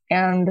attachment.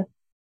 And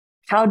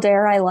how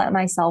dare I let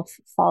myself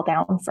fall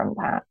down from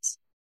that,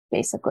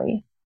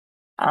 basically.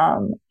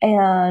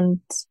 And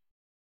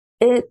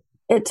it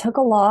it took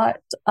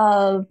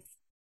of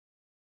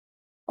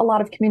a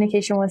lot of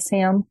communication with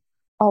Sam,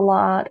 a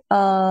lot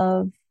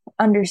of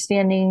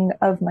understanding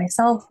of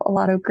myself, a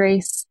lot of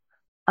grace.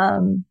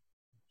 Um,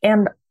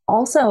 and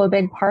also a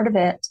big part of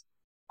it,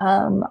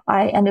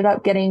 I ended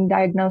up getting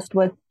diagnosed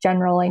with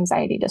general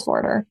anxiety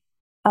disorder.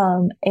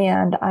 And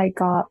I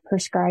got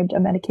prescribed a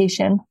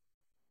medication,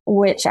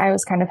 which I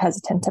was kind of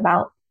hesitant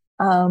about.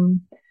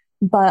 Um,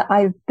 but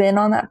I've been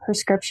on that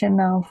prescription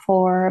now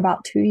for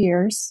about 2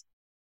 years.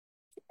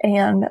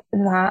 And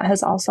that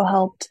has also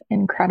helped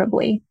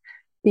incredibly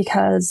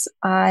because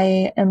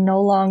I am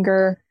no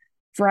longer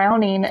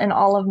drowning in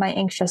all of my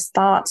anxious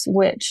thoughts,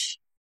 which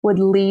would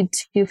lead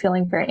to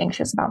feeling very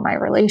anxious about my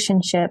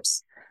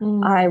relationships.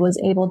 Mm. I was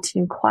able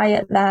to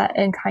quiet that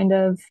and kind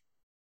of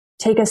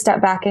take a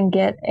step back and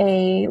get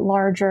a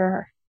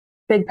larger,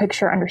 big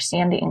picture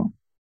understanding,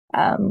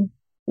 um,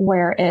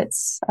 where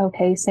it's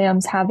okay,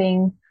 Sam's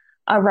having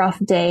a rough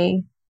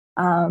day.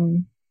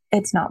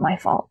 It's not my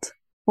fault.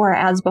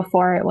 Whereas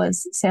before it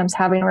was Sam's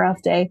having a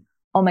rough day.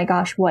 Oh my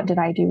gosh, what did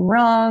I do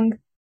wrong?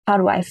 How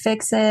do I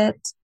fix it?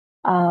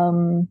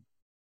 Um,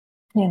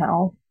 you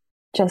know,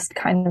 just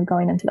kind of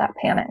going into that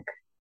panic.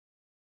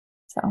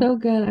 So, So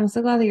good. I'm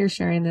so glad that you're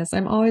sharing this.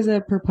 I'm always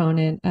a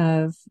proponent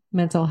of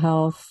mental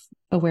health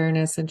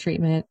awareness and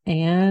treatment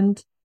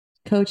and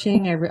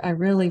coaching. I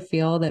really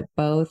feel that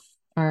both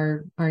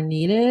are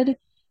needed.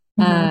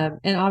 mm-hmm,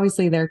 And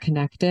obviously they're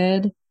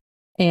connected.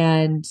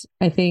 And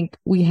I think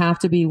we have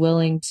to be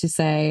willing to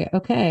say,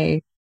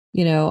 okay,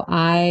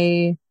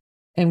 I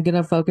am going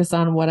to focus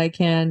on what I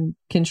can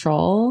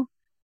control.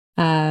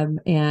 And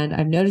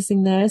I'm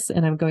noticing this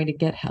and I'm going to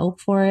get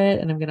help for it.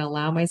 And I'm going to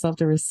allow myself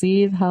to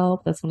receive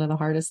help. That's one of the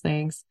hardest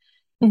things.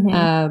 mm-hmm,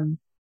 Um,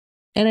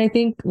 and I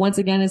think once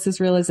again, it's this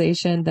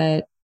realization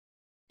that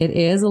it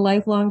is a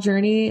lifelong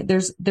journey.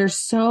 There's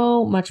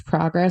so much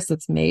progress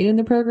that's made in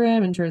the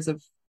program in terms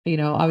of,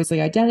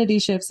 obviously identity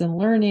shifts and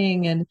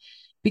learning and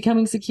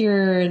becoming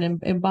secure and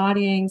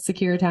embodying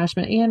secure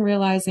attachment and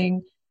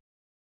realizing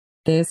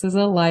this is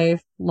a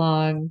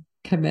lifelong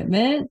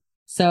commitment.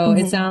 So it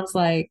mm-hmm. sounds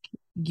like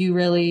you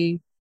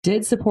really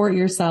did support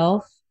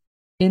yourself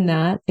in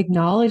that,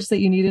 acknowledge that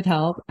you needed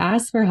help,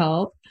 ask for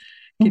help,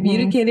 Mm-hmm.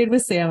 communicated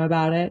with Sam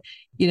about it.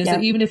 So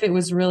Yep. even if it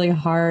was really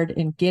hard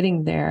in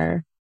getting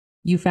there,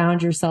 you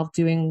found yourself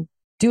doing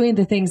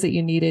the things that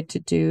you needed to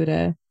do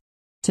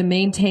to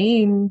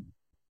maintain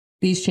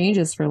these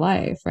changes for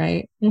life,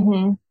 right?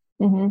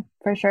 Mm-hmm. Mm-hmm.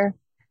 For sure.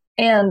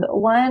 And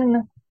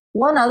one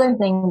other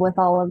thing with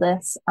all of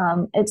this,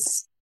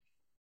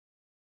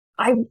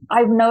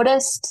 I've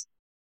noticed,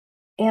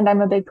 and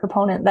I'm a big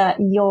proponent that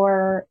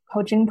your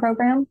coaching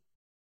program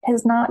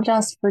is not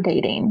just for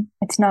dating.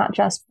 It's not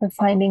just for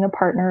finding a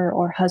partner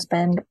or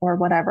husband or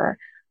whatever.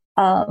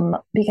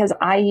 Because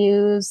I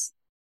use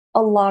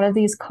a lot of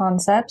these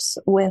concepts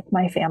with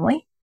my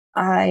family.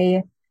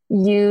 I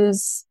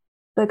use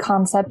the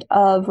concept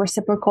of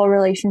reciprocal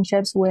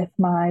relationships with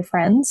my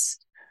friends.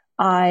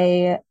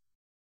 I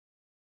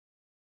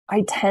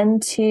I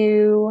tend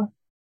to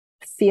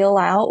feel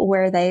out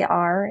where they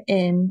are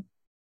in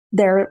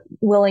their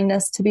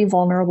willingness to be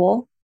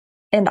vulnerable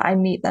and I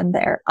meet them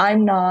there.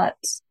 I'm not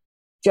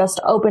just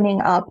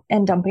opening up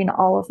and dumping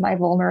all of my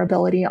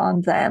vulnerability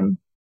on them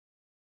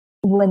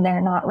when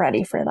they're not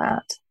ready for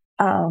that.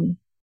 Um,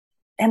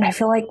 and I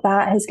feel like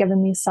that has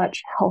given me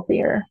such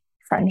healthier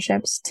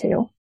friendships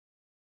too.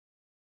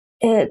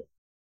 It,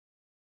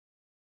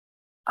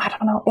 I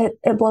don't know,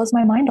 it blows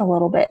my mind a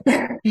little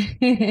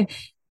bit.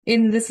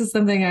 And this is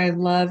something I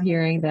love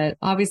hearing that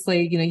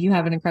obviously, you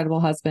have an incredible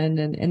husband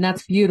and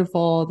that's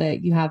beautiful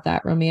that you have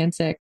that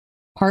romantic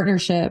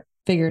partnership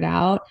figured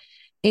out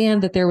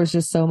and that there was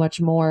just so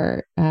much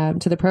more to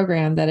the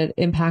program that it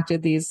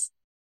impacted these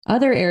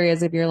other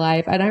areas of your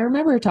life. And I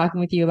remember talking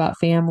with you about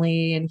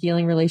family and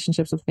healing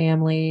relationships with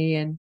family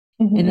and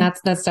Mm-hmm.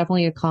 that's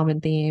definitely a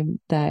common theme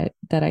that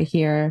I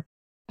hear.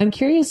 I'm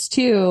curious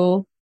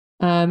too,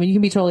 and you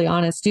can be totally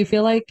honest. Do you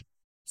feel like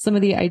some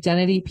of the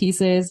identity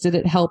pieces, did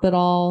it help at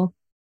all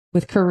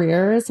with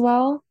career as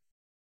well?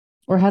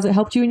 Or has it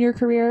helped you in your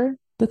career,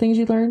 the things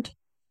you learned?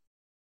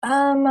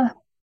 Um,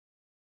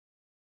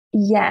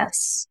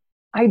 yes.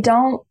 I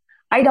don't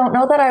I don't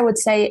know that I would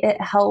say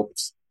it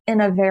helped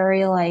in a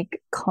very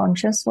like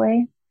conscious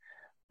way.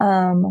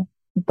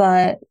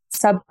 But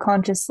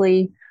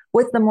subconsciously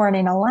with the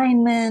morning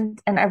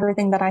alignment and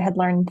everything that I had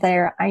learned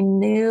there, I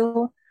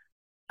knew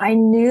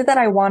that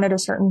I wanted a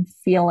certain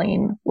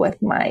feeling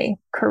with my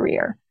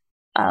career.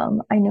 I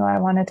knew I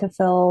wanted to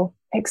feel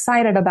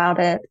excited about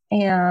it.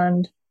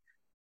 And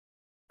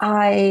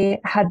I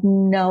had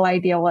no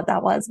idea what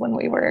that was when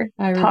we were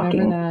I remember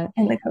talking that.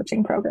 in the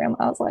coaching program.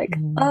 I was like,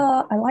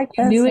 Mm. I like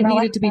You this knew it and I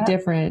like needed to be that.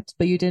 different,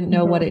 but you didn't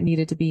know what Mhm. it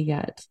needed to be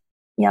yet.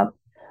 Yep.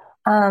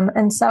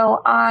 And so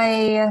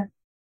I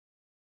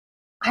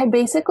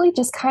basically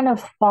just kind of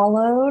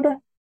followed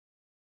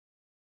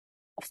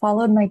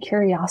my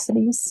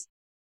curiosities,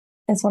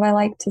 is what I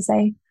like to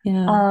say.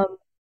 Yeah. Um,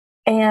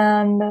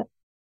 and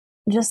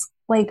just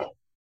like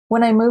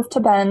when I moved to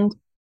Bend,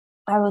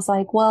 I was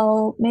like,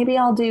 well, maybe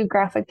I'll do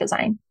graphic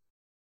design.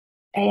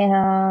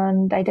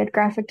 And I did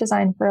graphic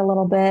design for a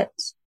little bit,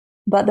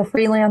 but the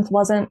freelance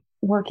wasn't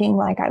working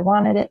like I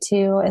wanted it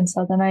to. And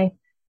so then I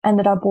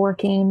ended up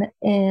working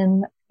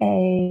in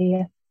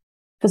a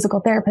physical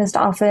therapist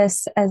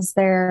office as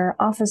their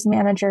office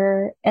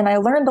manager. And I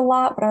learned a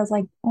lot, but I was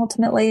like,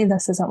 ultimately,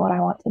 this isn't what I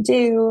want to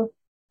do.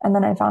 And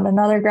then I found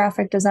another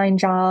graphic design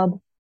job.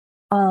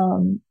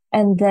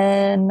 And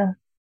then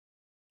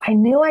I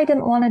knew I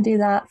didn't want to do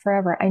that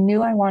forever. I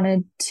knew I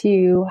wanted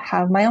to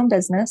have my own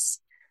business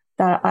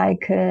that I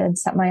could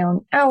set my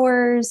own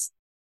hours.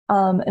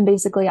 And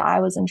basically, I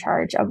was in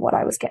charge of what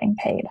I was getting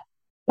paid,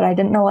 but I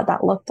didn't know what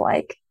that looked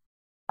like.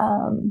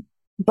 Um,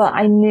 but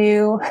I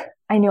knew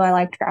I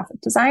liked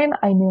graphic design.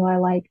 I knew I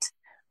liked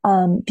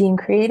being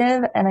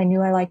creative, and I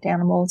knew I liked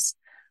animals.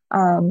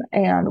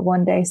 And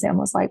one day Sam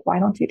was like, "Why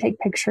don't you take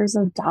pictures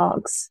of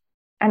dogs?"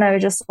 And I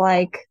was just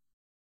like,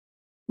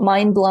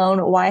 mind blown.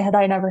 Why had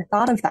I never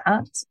thought of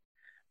that?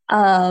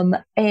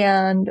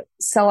 And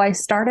so I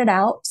started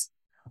out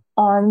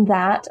on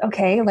that.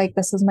 Okay, like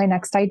this is my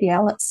next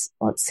idea. Let's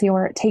see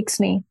where it takes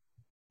me.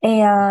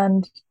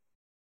 And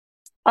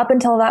up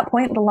until that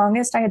point, the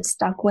longest I had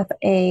stuck with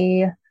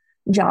a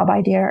job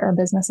idea or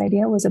business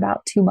idea was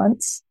about 2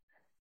 months.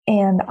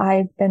 And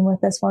I've been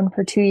with this one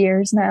for 2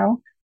 years now.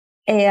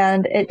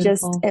 And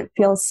Beautiful. it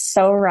feels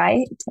so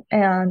right.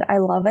 And I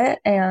love it.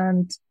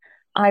 And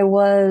I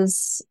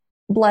was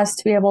blessed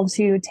to be able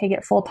to take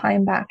it full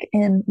time back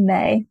in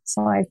May.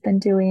 So I've been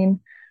doing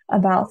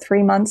about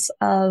 3 months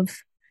of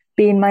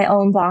being my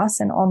own boss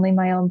and only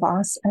my own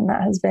boss. And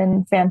that has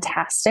been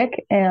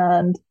fantastic.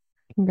 And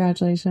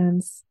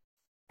Congratulations.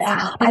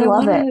 yeah, And I I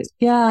love want it. to,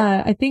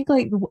 yeah, I think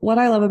like what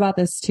I love about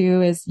this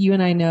too is you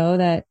and I know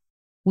that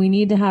we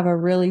need to have a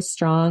really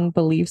strong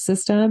belief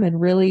system and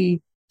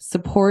really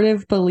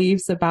supportive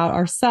beliefs about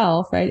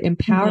ourselves, right?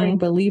 Empowering Mm-hmm.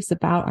 beliefs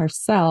about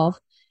ourselves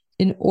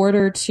in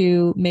order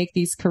to make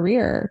these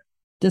career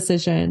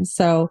decisions.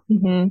 So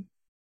Mm-hmm.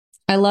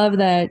 I love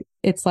that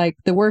it's like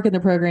the work in the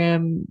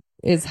program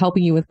is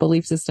helping you with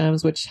belief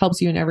systems, which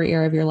helps you in every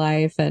area of your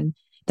life. And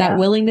that Yeah.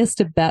 willingness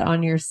to bet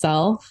on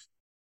yourself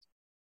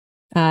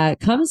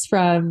comes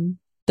from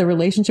the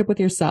relationship with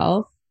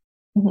yourself.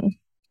 Mm-hmm.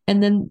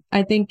 And then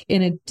I think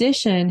in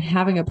addition,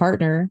 having a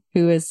partner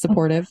who is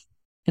supportive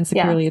and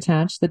Yeah. securely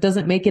attached that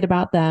doesn't make it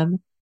about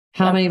them.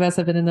 How Yep. many of us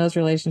have been in those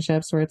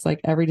relationships where it's like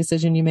every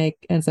decision you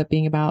make ends up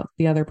being about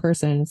the other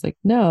person? It's like,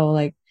 no,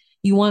 like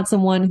you want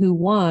someone who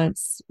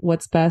wants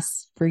what's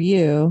best for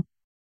you.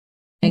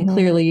 And Mm-hmm.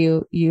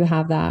 clearly you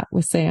have that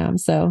with Sam.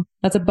 So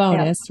that's a Yeah.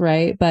 bonus,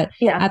 right? But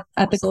Yeah. at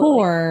the Absolutely.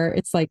 core,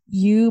 it's like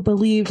you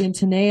believed in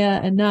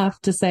Taneya enough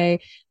to say,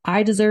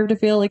 I deserve to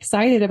feel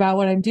excited about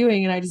what I'm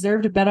doing and I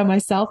deserve to bet on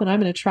myself and I'm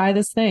going to try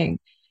this thing.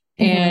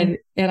 Mm-hmm.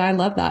 And I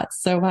love that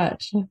so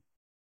much.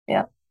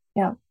 Yeah.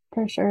 Yeah.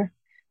 For sure.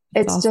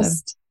 It's It's awesome.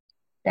 just,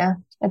 yeah,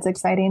 it's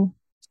exciting.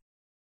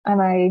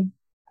 And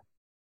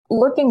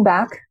looking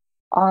back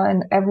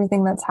on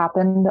everything that's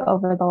happened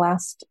over the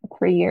last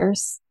 3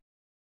 years,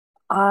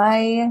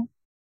 I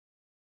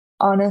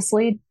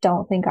honestly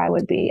don't think I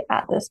would be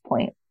at this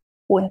point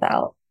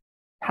without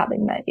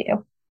having met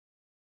you.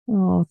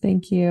 Oh,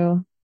 thank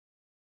you.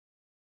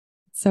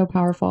 It's so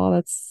powerful.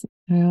 That's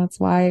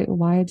why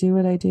I do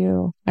what I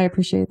do. I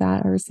appreciate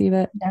that. I receive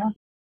it. Yeah.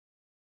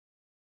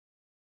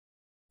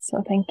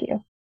 So thank you.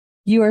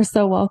 You are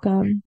so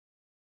welcome.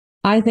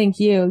 I thank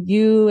you.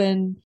 You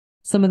and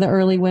some of the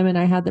early women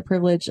I had the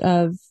privilege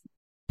of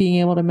being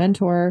able to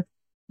mentor.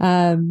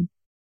 Um,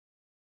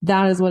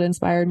 that is what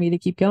inspired me to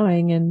keep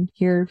going. And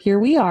here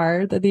we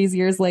are these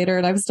years later,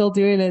 and I'm still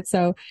doing it.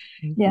 So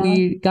Yeah.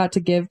 we got to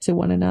give to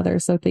one another.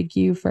 So thank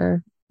you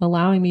for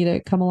allowing me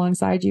to come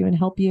alongside you and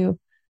help you.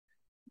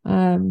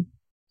 Um,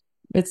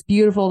 it's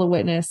beautiful to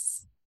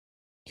witness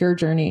your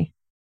journey.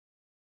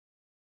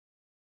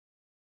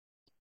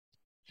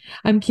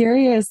 I'm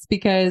curious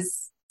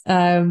because,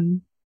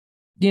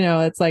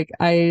 it's like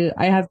I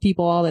have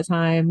people all the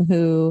time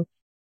who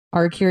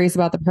are curious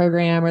about the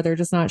program or they're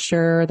just not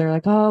sure. They're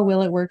like, "Oh,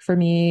 will it work for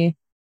me?"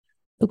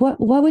 What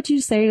would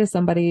you say to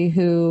somebody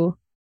who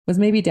was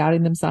maybe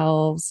doubting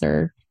themselves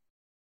or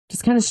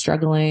just kind of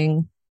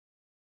struggling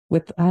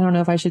with, I don't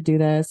know if I should do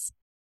this?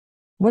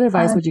 What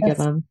advice would you give Just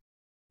them?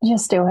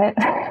 just do it.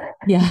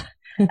 Yeah.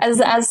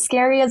 As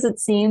scary as it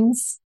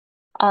seems,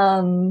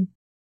 um,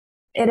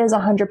 It is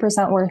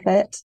 100% worth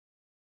it.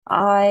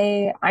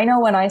 I know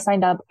when I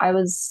signed up, I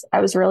was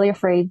really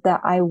afraid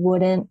that I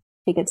wouldn't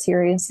take it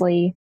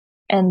seriously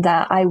and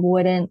that I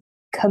wouldn't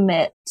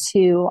commit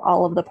to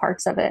all of the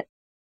parts of it.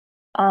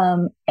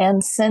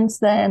 And since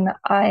then,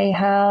 I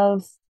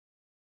have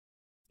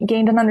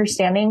gained an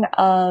understanding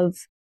of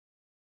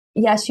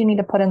yes, you need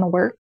to put in the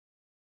work,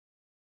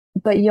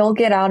 but you'll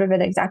get out of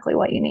it exactly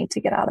what you need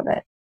to get out of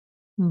it.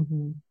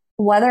 Mm-hmm.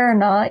 Whether or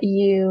not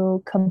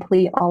you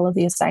complete all of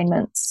the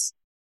assignments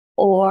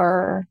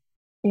or,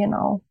 you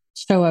know,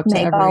 Show up to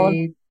make all of,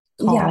 every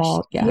yeah,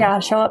 call. Yeah. yeah,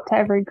 show up to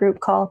every group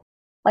call.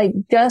 Like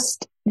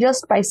just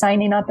by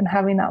signing up and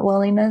having that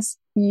willingness,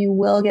 you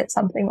will get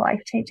something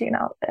life changing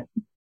out of it.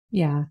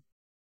 Yeah.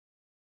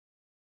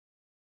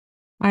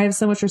 I have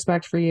so much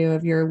respect for you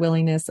of your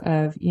willingness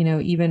of,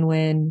 even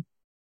when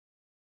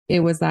it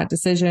was that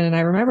decision. And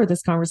I remember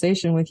this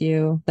conversation with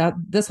you that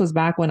this was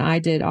back when I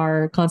did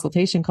our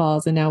consultation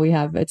calls and now we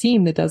have a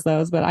team that does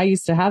those, but I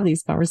used to have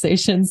these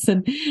conversations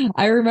and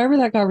I remember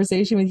that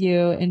conversation with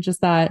you and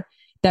just that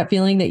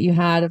feeling that you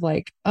had of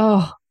like,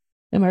 oh,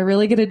 am I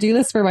really going to do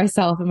this for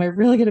myself? Am I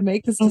really going to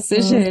make this Mm-hmm.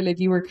 decision? And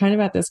you were kind of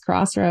at this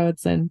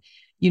crossroads and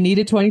you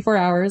needed 24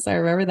 hours. I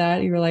remember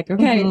that. You were like,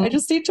 okay, I Mm-hmm.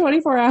 just need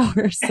 24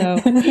 hours. So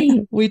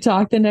we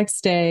talked the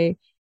next day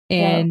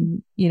Yeah.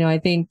 and, I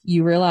think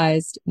you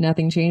realized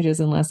nothing changes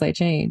unless I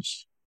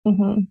change.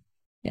 Mm-hmm.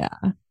 Yeah.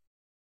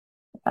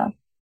 Yeah.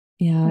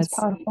 Yeah. It's It's,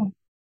 powerful.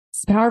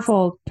 it's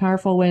powerful,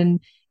 powerful when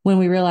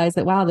we realize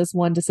that, wow, this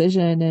one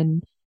decision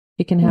and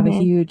it can have a Mm-hmm.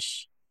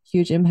 huge,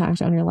 huge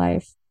impact on your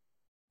life.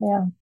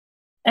 Yeah.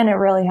 And it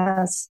really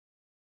has.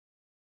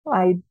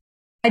 I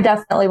I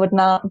definitely would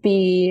not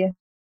be,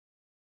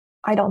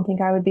 I don't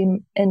think I would be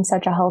in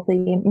such a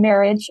healthy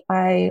marriage.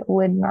 I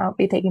would not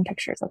be taking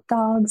pictures of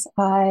dogs.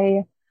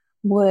 I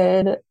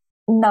would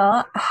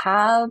not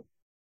have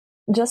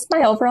just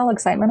my overall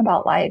excitement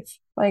about life.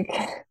 Like,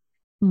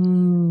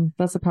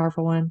 That's a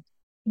powerful one.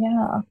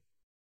 yeah,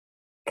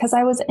 because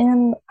I was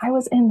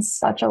in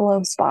such a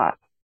low spot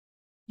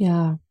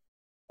Yeah.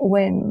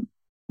 when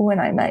when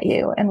I met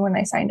you and when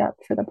I signed up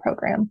for the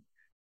program.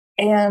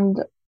 And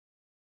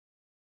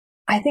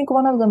I think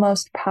one of the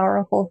most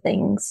powerful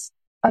things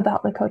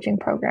about the coaching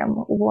program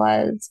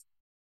was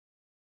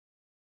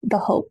the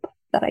hope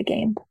that I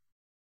gained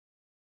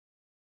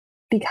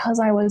because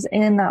I was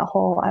in that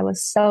hole. I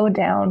was so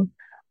down.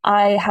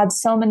 I had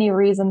so many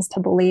reasons to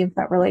believe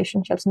that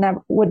relationships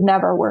would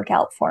never work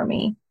out for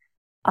me.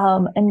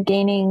 And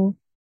gaining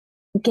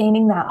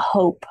that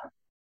hope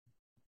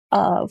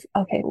of,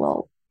 okay,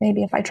 well,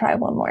 maybe if I try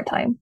one more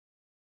time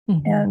Hmm.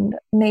 and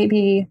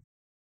maybe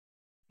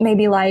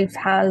life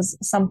has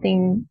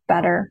something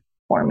better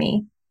for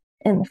me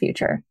in the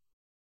future.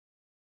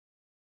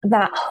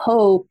 That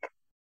hope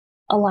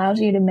allows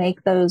you to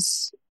make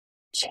those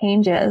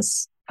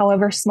changes,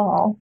 however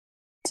small,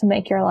 to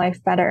make your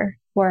life better.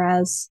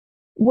 Whereas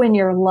when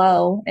you're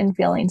low and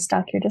feeling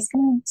stuck, you're just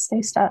going to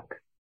stay stuck.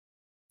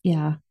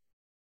 Yeah.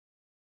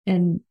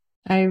 And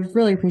I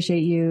really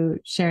appreciate you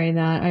sharing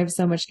that. I have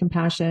so much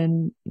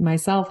compassion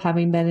myself,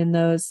 having been in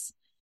those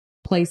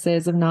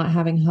places of not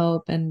having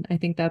hope. And I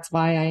think that's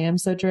why I am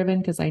so driven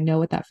because I know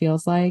what that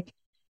feels like.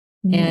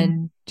 Mm-hmm.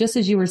 And just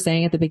as you were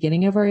saying at the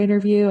beginning of our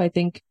interview, I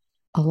think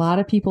a lot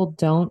of people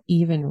don't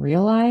even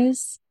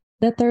realize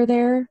that they're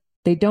there.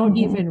 They don't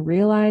Mm-hmm. even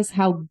realize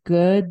how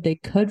good they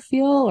could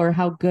feel or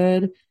how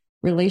good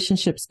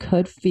relationships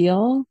could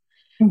feel.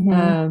 Mm-hmm.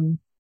 Um,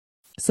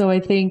 so I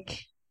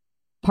think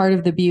part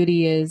of the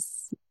beauty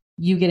is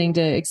you getting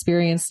to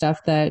experience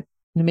stuff that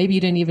maybe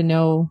you didn't even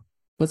know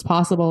was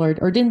possible or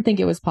didn't think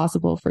it was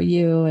possible for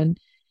you. And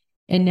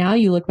now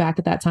you look back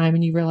at that time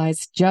and you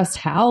realize just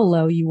how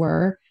low you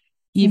were.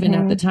 Even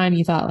at the Mm-hmm. time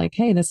you thought like,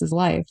 hey, this is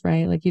life,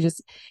 right? Like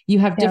you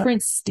have Yeah.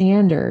 different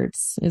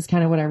standards is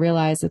kind of what I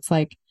realized. It's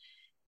like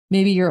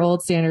maybe your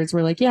old standards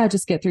were like, yeah,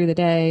 just get through the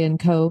day and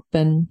cope.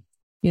 And,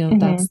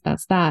 Mm-hmm.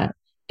 that's that.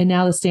 And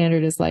now the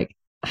standard is like,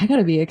 I got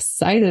to be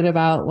excited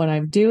about what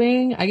I'm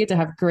doing. I get to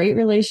have great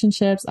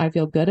relationships. I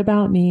feel good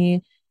about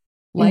me.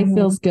 Life Mm-hmm.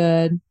 feels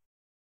good.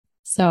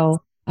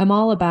 So I'm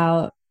all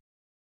about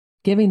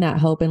giving that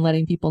hope and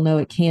letting people know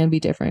it can be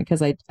different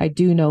because I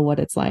do know what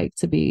it's like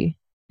to be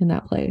in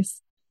that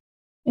place.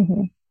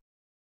 Mm-hmm.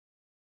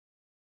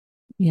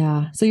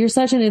 Yeah. So you're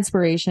such an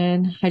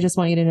inspiration. I just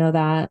want you to know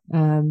that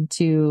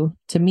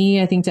to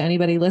me, I think to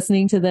anybody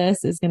listening to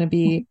this is going to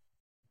be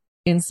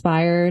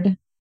inspired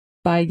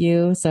by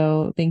you.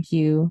 So thank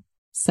you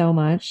so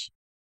much.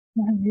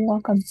 Yeah, you're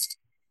welcome.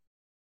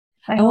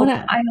 I I want hope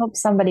to I hope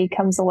somebody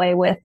comes away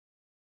with,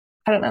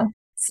 I don't know,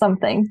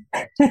 something.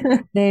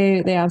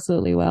 they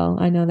absolutely will.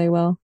 I know they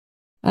will.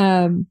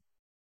 Um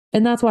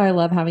and that's why I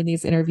love having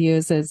these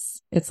interviews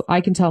is it's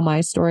I can tell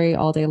my story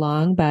all day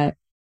long, but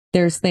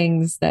there's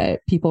things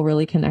that people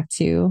really connect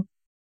to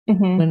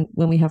Mm-hmm.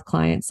 when we have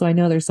clients. So I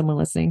know there's someone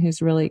listening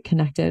who's really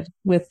connected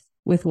with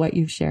what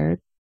you've shared.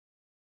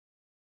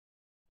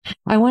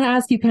 I want to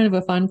ask you kind of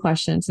a fun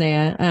question,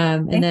 Taneya,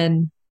 and Okay.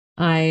 then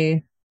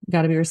I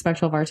got to be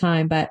respectful of our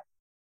time. But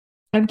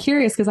I'm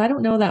curious because I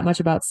don't know that much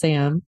about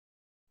Sam.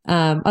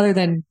 other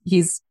than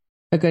he's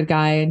a good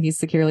guy and he's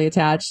securely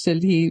attached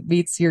and he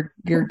meets your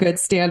good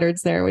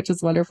standards there, which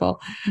is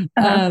wonderful.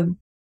 Uh-huh.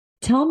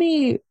 Tell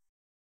me,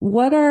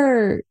 what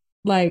are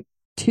like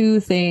two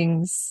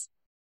things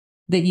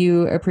that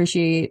you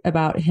appreciate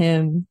about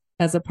him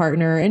as a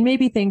partner, and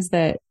maybe things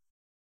that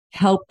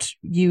helped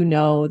you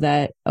know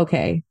that,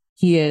 okay,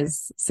 he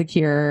is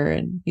secure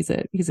and he's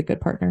a good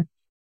partner?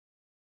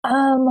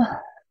 Um,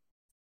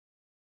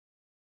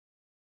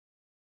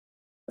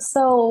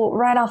 so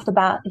right off the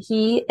bat,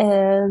 he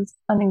is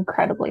an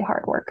incredibly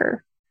hard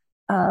worker.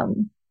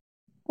 Um,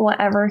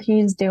 Whatever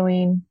he's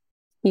doing,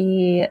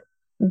 he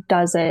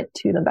does it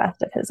to the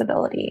best of his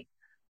ability,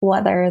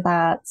 whether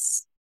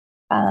that's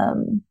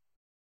um,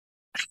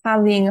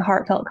 having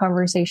heartfelt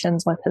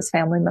conversations with his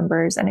family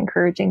members and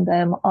encouraging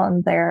them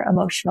on their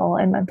emotional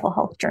and mental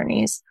health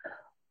journeys,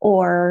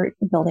 or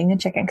building a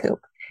chicken coop.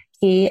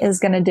 He is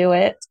going to do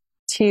it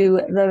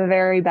to the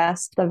very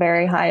best, the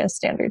very highest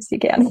standards he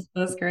can.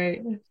 That's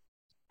great.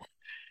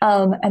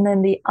 And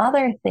then the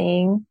other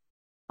thing,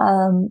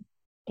 um,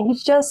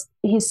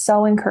 he's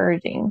so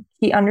encouraging.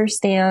 He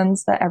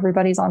understands that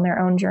everybody's on their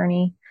own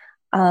journey.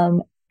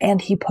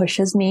 And he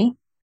pushes me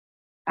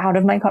out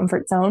of my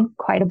comfort zone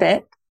quite a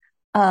bit.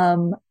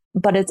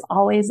 But it's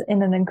always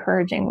in an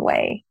encouraging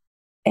way.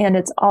 And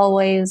it's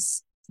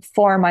always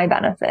for my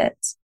benefit.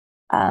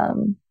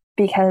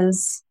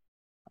 Because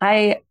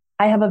I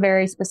have a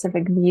very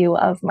specific view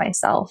of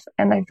myself.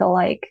 And I feel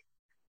like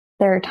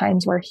there are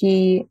times where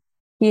he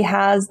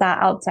has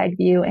that outside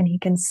view and he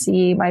can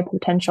see my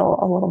potential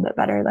a little bit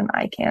better than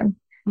I can.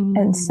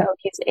 And so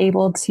he's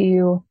able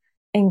to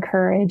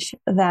encourage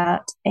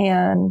that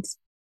and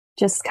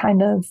just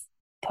kind of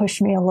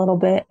push me a little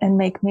bit and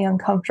make me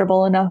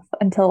uncomfortable enough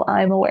until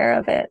I'm aware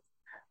of it.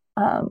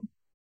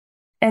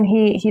 And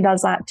he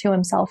does that to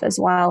himself as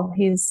well.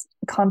 He's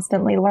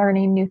constantly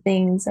learning new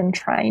things and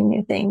trying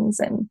new things.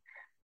 And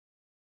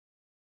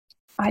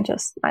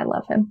I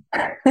love him.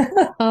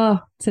 Oh,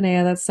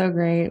 Taneya, that's so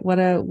great. What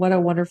a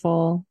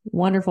wonderful,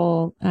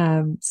 wonderful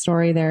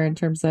story there in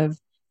terms of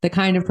the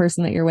kind of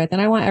person that you're with.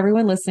 And I want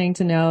everyone listening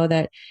to know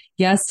that,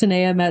 yes,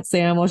 Taneya met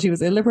Sam while she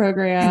was in the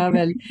program,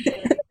 and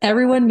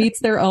everyone meets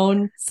their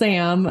own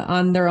Sam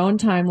on their own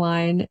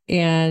timeline.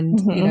 And,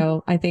 you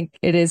know, I think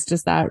it is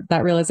just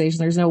that realization.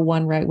 There's no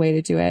one right way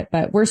to do it,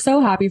 but we're so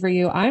happy for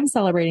you. I'm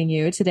celebrating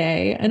you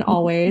today and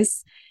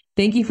always.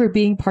 Thank you for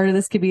being part of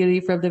this community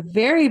from the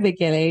very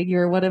beginning.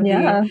 You're one of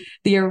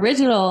the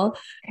original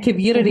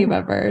community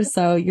members.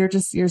 So you're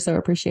so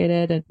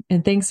appreciated.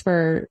 And thanks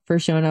for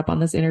showing up on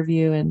this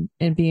interview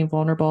and being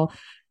vulnerable.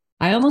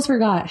 I almost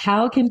forgot.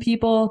 How can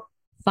people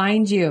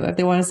find you if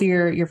they want to see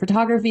your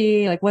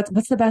photography? Like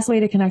what's the best way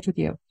to connect with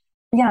you?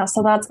 Yeah,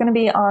 so that's going to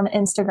be on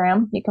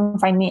Instagram. You can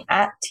find me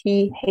at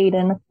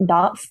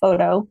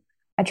thayden.photo.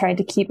 I tried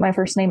to keep my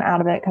first name out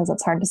of it because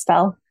it's hard to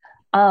spell.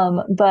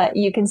 But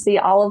you can see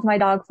all of my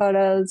dog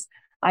photos.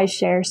 I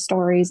share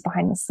stories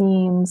behind the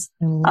scenes.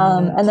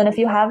 And then if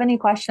you have any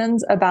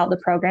questions about the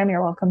program,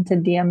 you're welcome to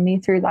DM me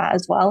through that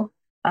as well.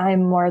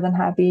 I'm more than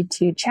happy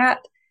to chat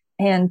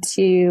and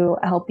to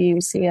help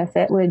you see if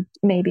it would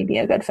maybe be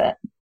a good fit.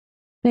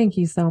 Thank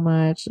you so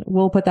much.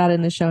 We'll put that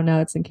in the show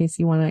notes in case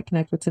you want to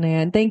connect with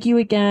Taneya. And thank you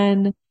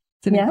again.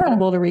 It's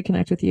incredible to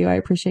reconnect with you. I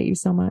appreciate you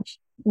so much.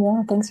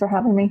 Yeah, thanks for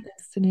having me.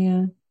 Thanks,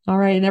 Taneya. All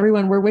right. And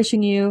everyone, we're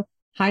wishing you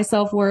high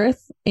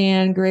self-worth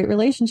and great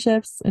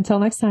relationships. Until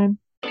next time.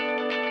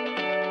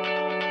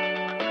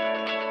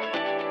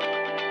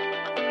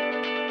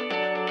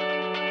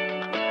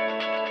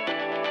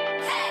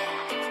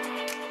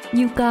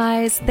 You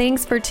guys,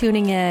 thanks for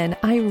tuning in.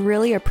 I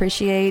really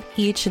appreciate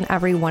each and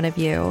every one of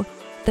you.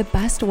 The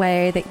best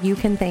way that you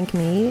can thank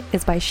me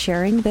is by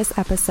sharing this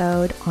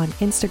episode on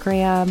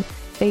Instagram,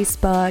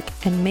 Facebook,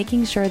 and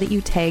making sure that you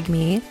tag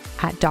me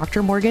at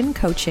Dr. Morgan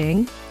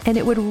Coaching. And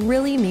it would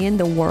really mean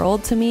the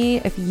world to me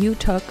if you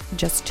took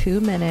just 2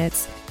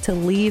 minutes to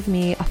leave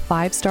me a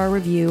 5-star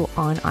review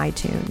on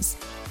iTunes.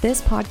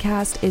 This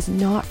podcast is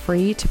not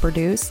free to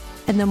produce,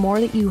 and the more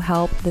that you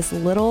help this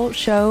little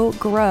show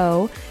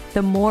grow,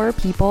 the more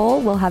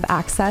people will have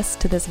access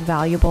to this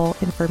valuable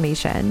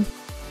information.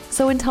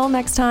 So until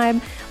next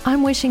time,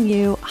 I'm wishing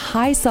you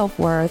high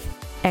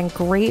self-worth and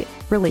great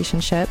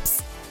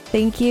relationships.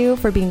 Thank you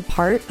for being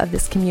part of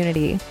this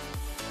community.